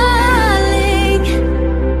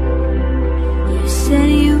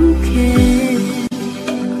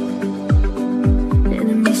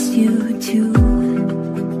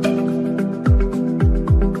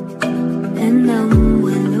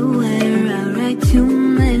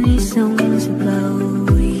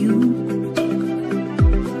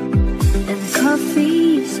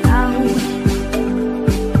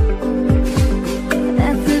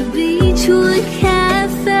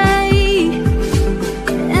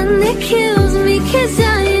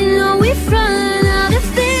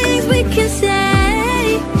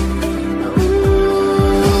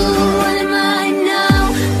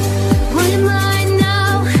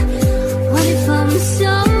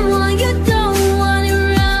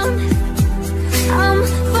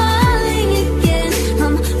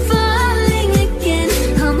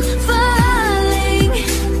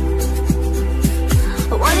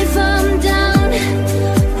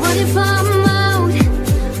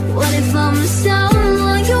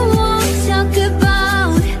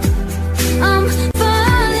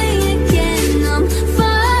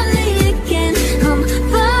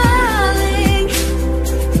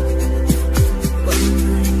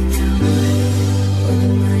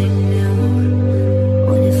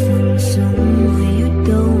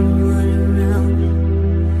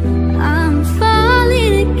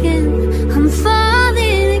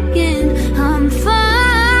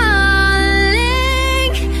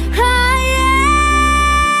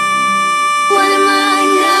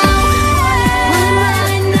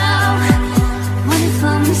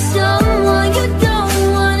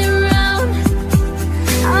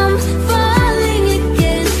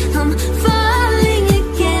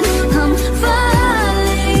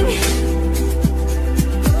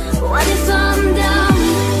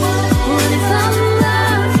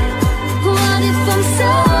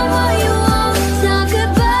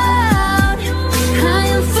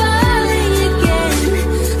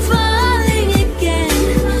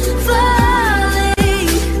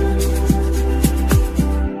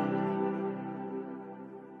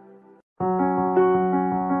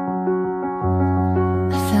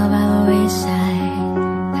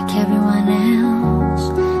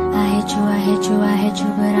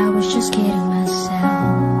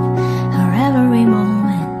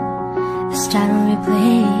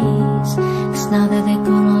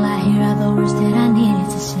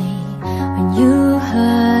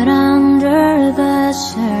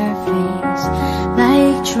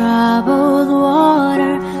troubled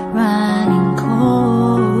water running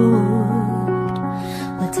cold.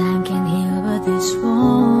 Well, time can heal, but this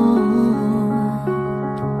won't.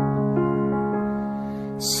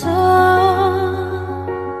 So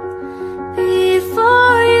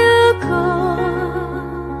before you go,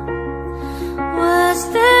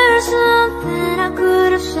 was there something I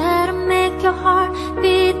could have said to make your heart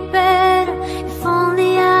beat better? If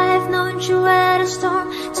only I've known you at a storm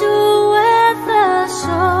to weather.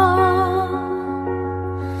 So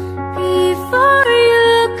before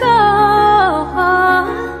you go,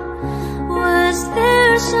 was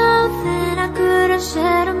there something I could have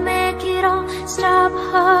said to make it all stop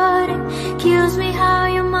hurting? Kills me how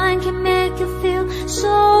your mind can make you feel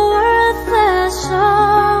so worthless. So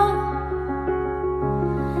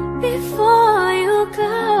before you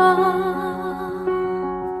go,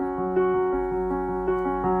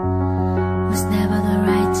 was never the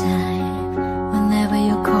right time, whenever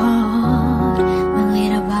you called, when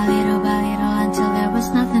little by little until there was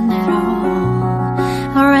nothing at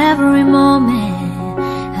all. Or every moment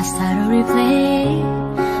I start to replay,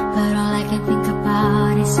 but all I can think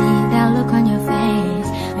about is seeing that look on your face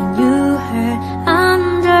when you hurt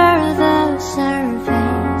under the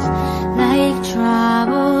surface, like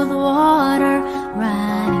troubled water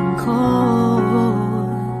running cold.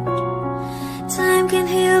 Time can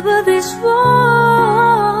heal, but this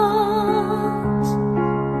won't.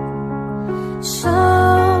 So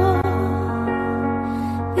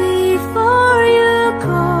before you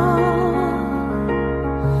go,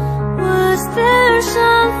 was there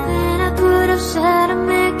something I could have said to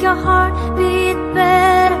make your heart beat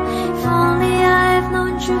better? If only I've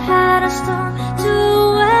known you had a storm to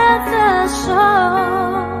weather. So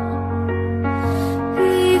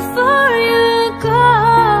before you go,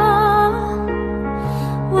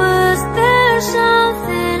 was there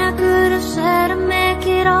something I could have said to make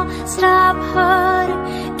it all stop hurting?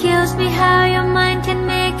 Kills me how your mind can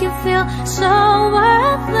make you feel so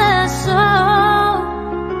worthless. So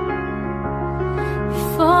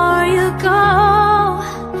before you go,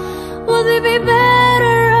 would it be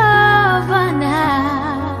better off by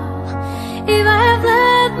now if I have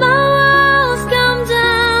let my walls come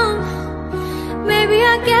down? Maybe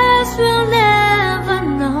I guess we'll never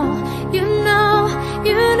know. You know,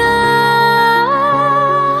 you know.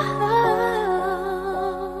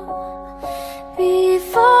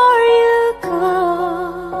 Before you go,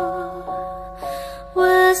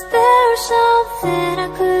 was there something I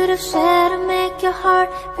could have said to make your heart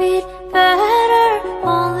beat better?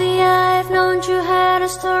 Only I've known you had a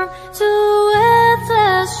storm to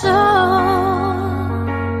weather. So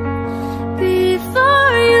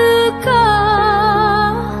before you go,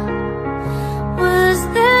 was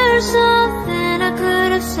there something I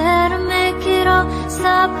could have said to make it all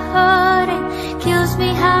stop hurting? Kills me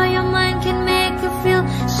how your mind can make you feel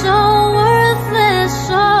so worthless.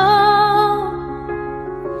 So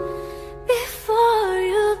before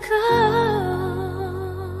you go.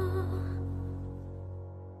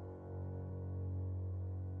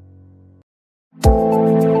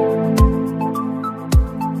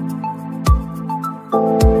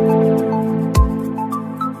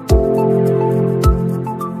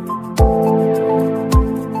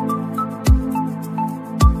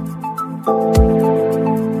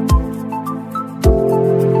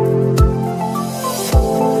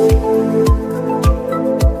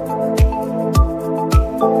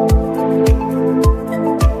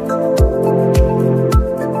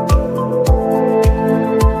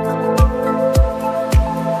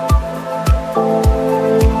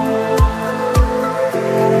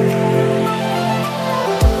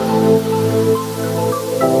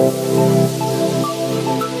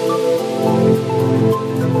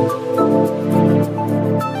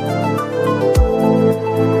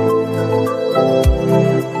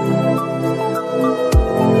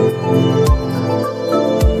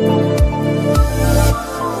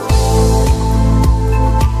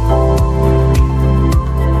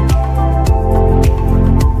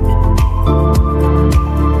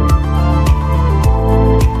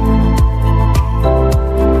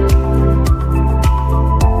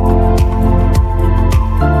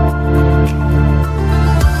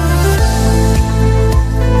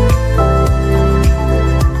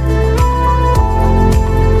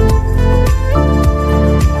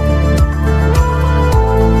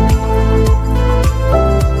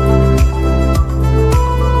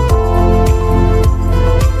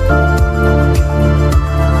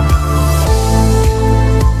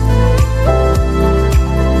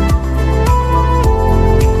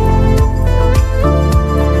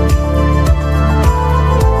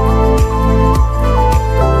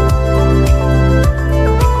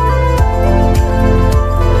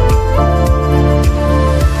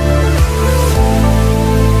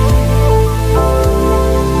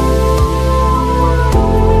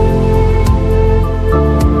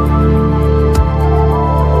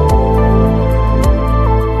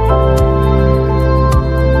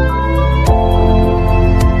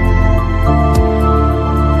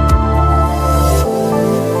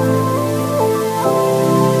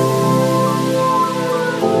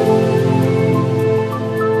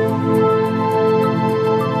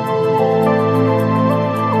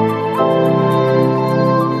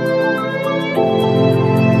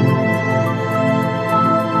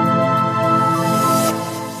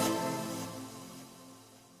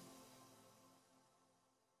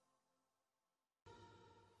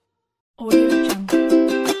 Audio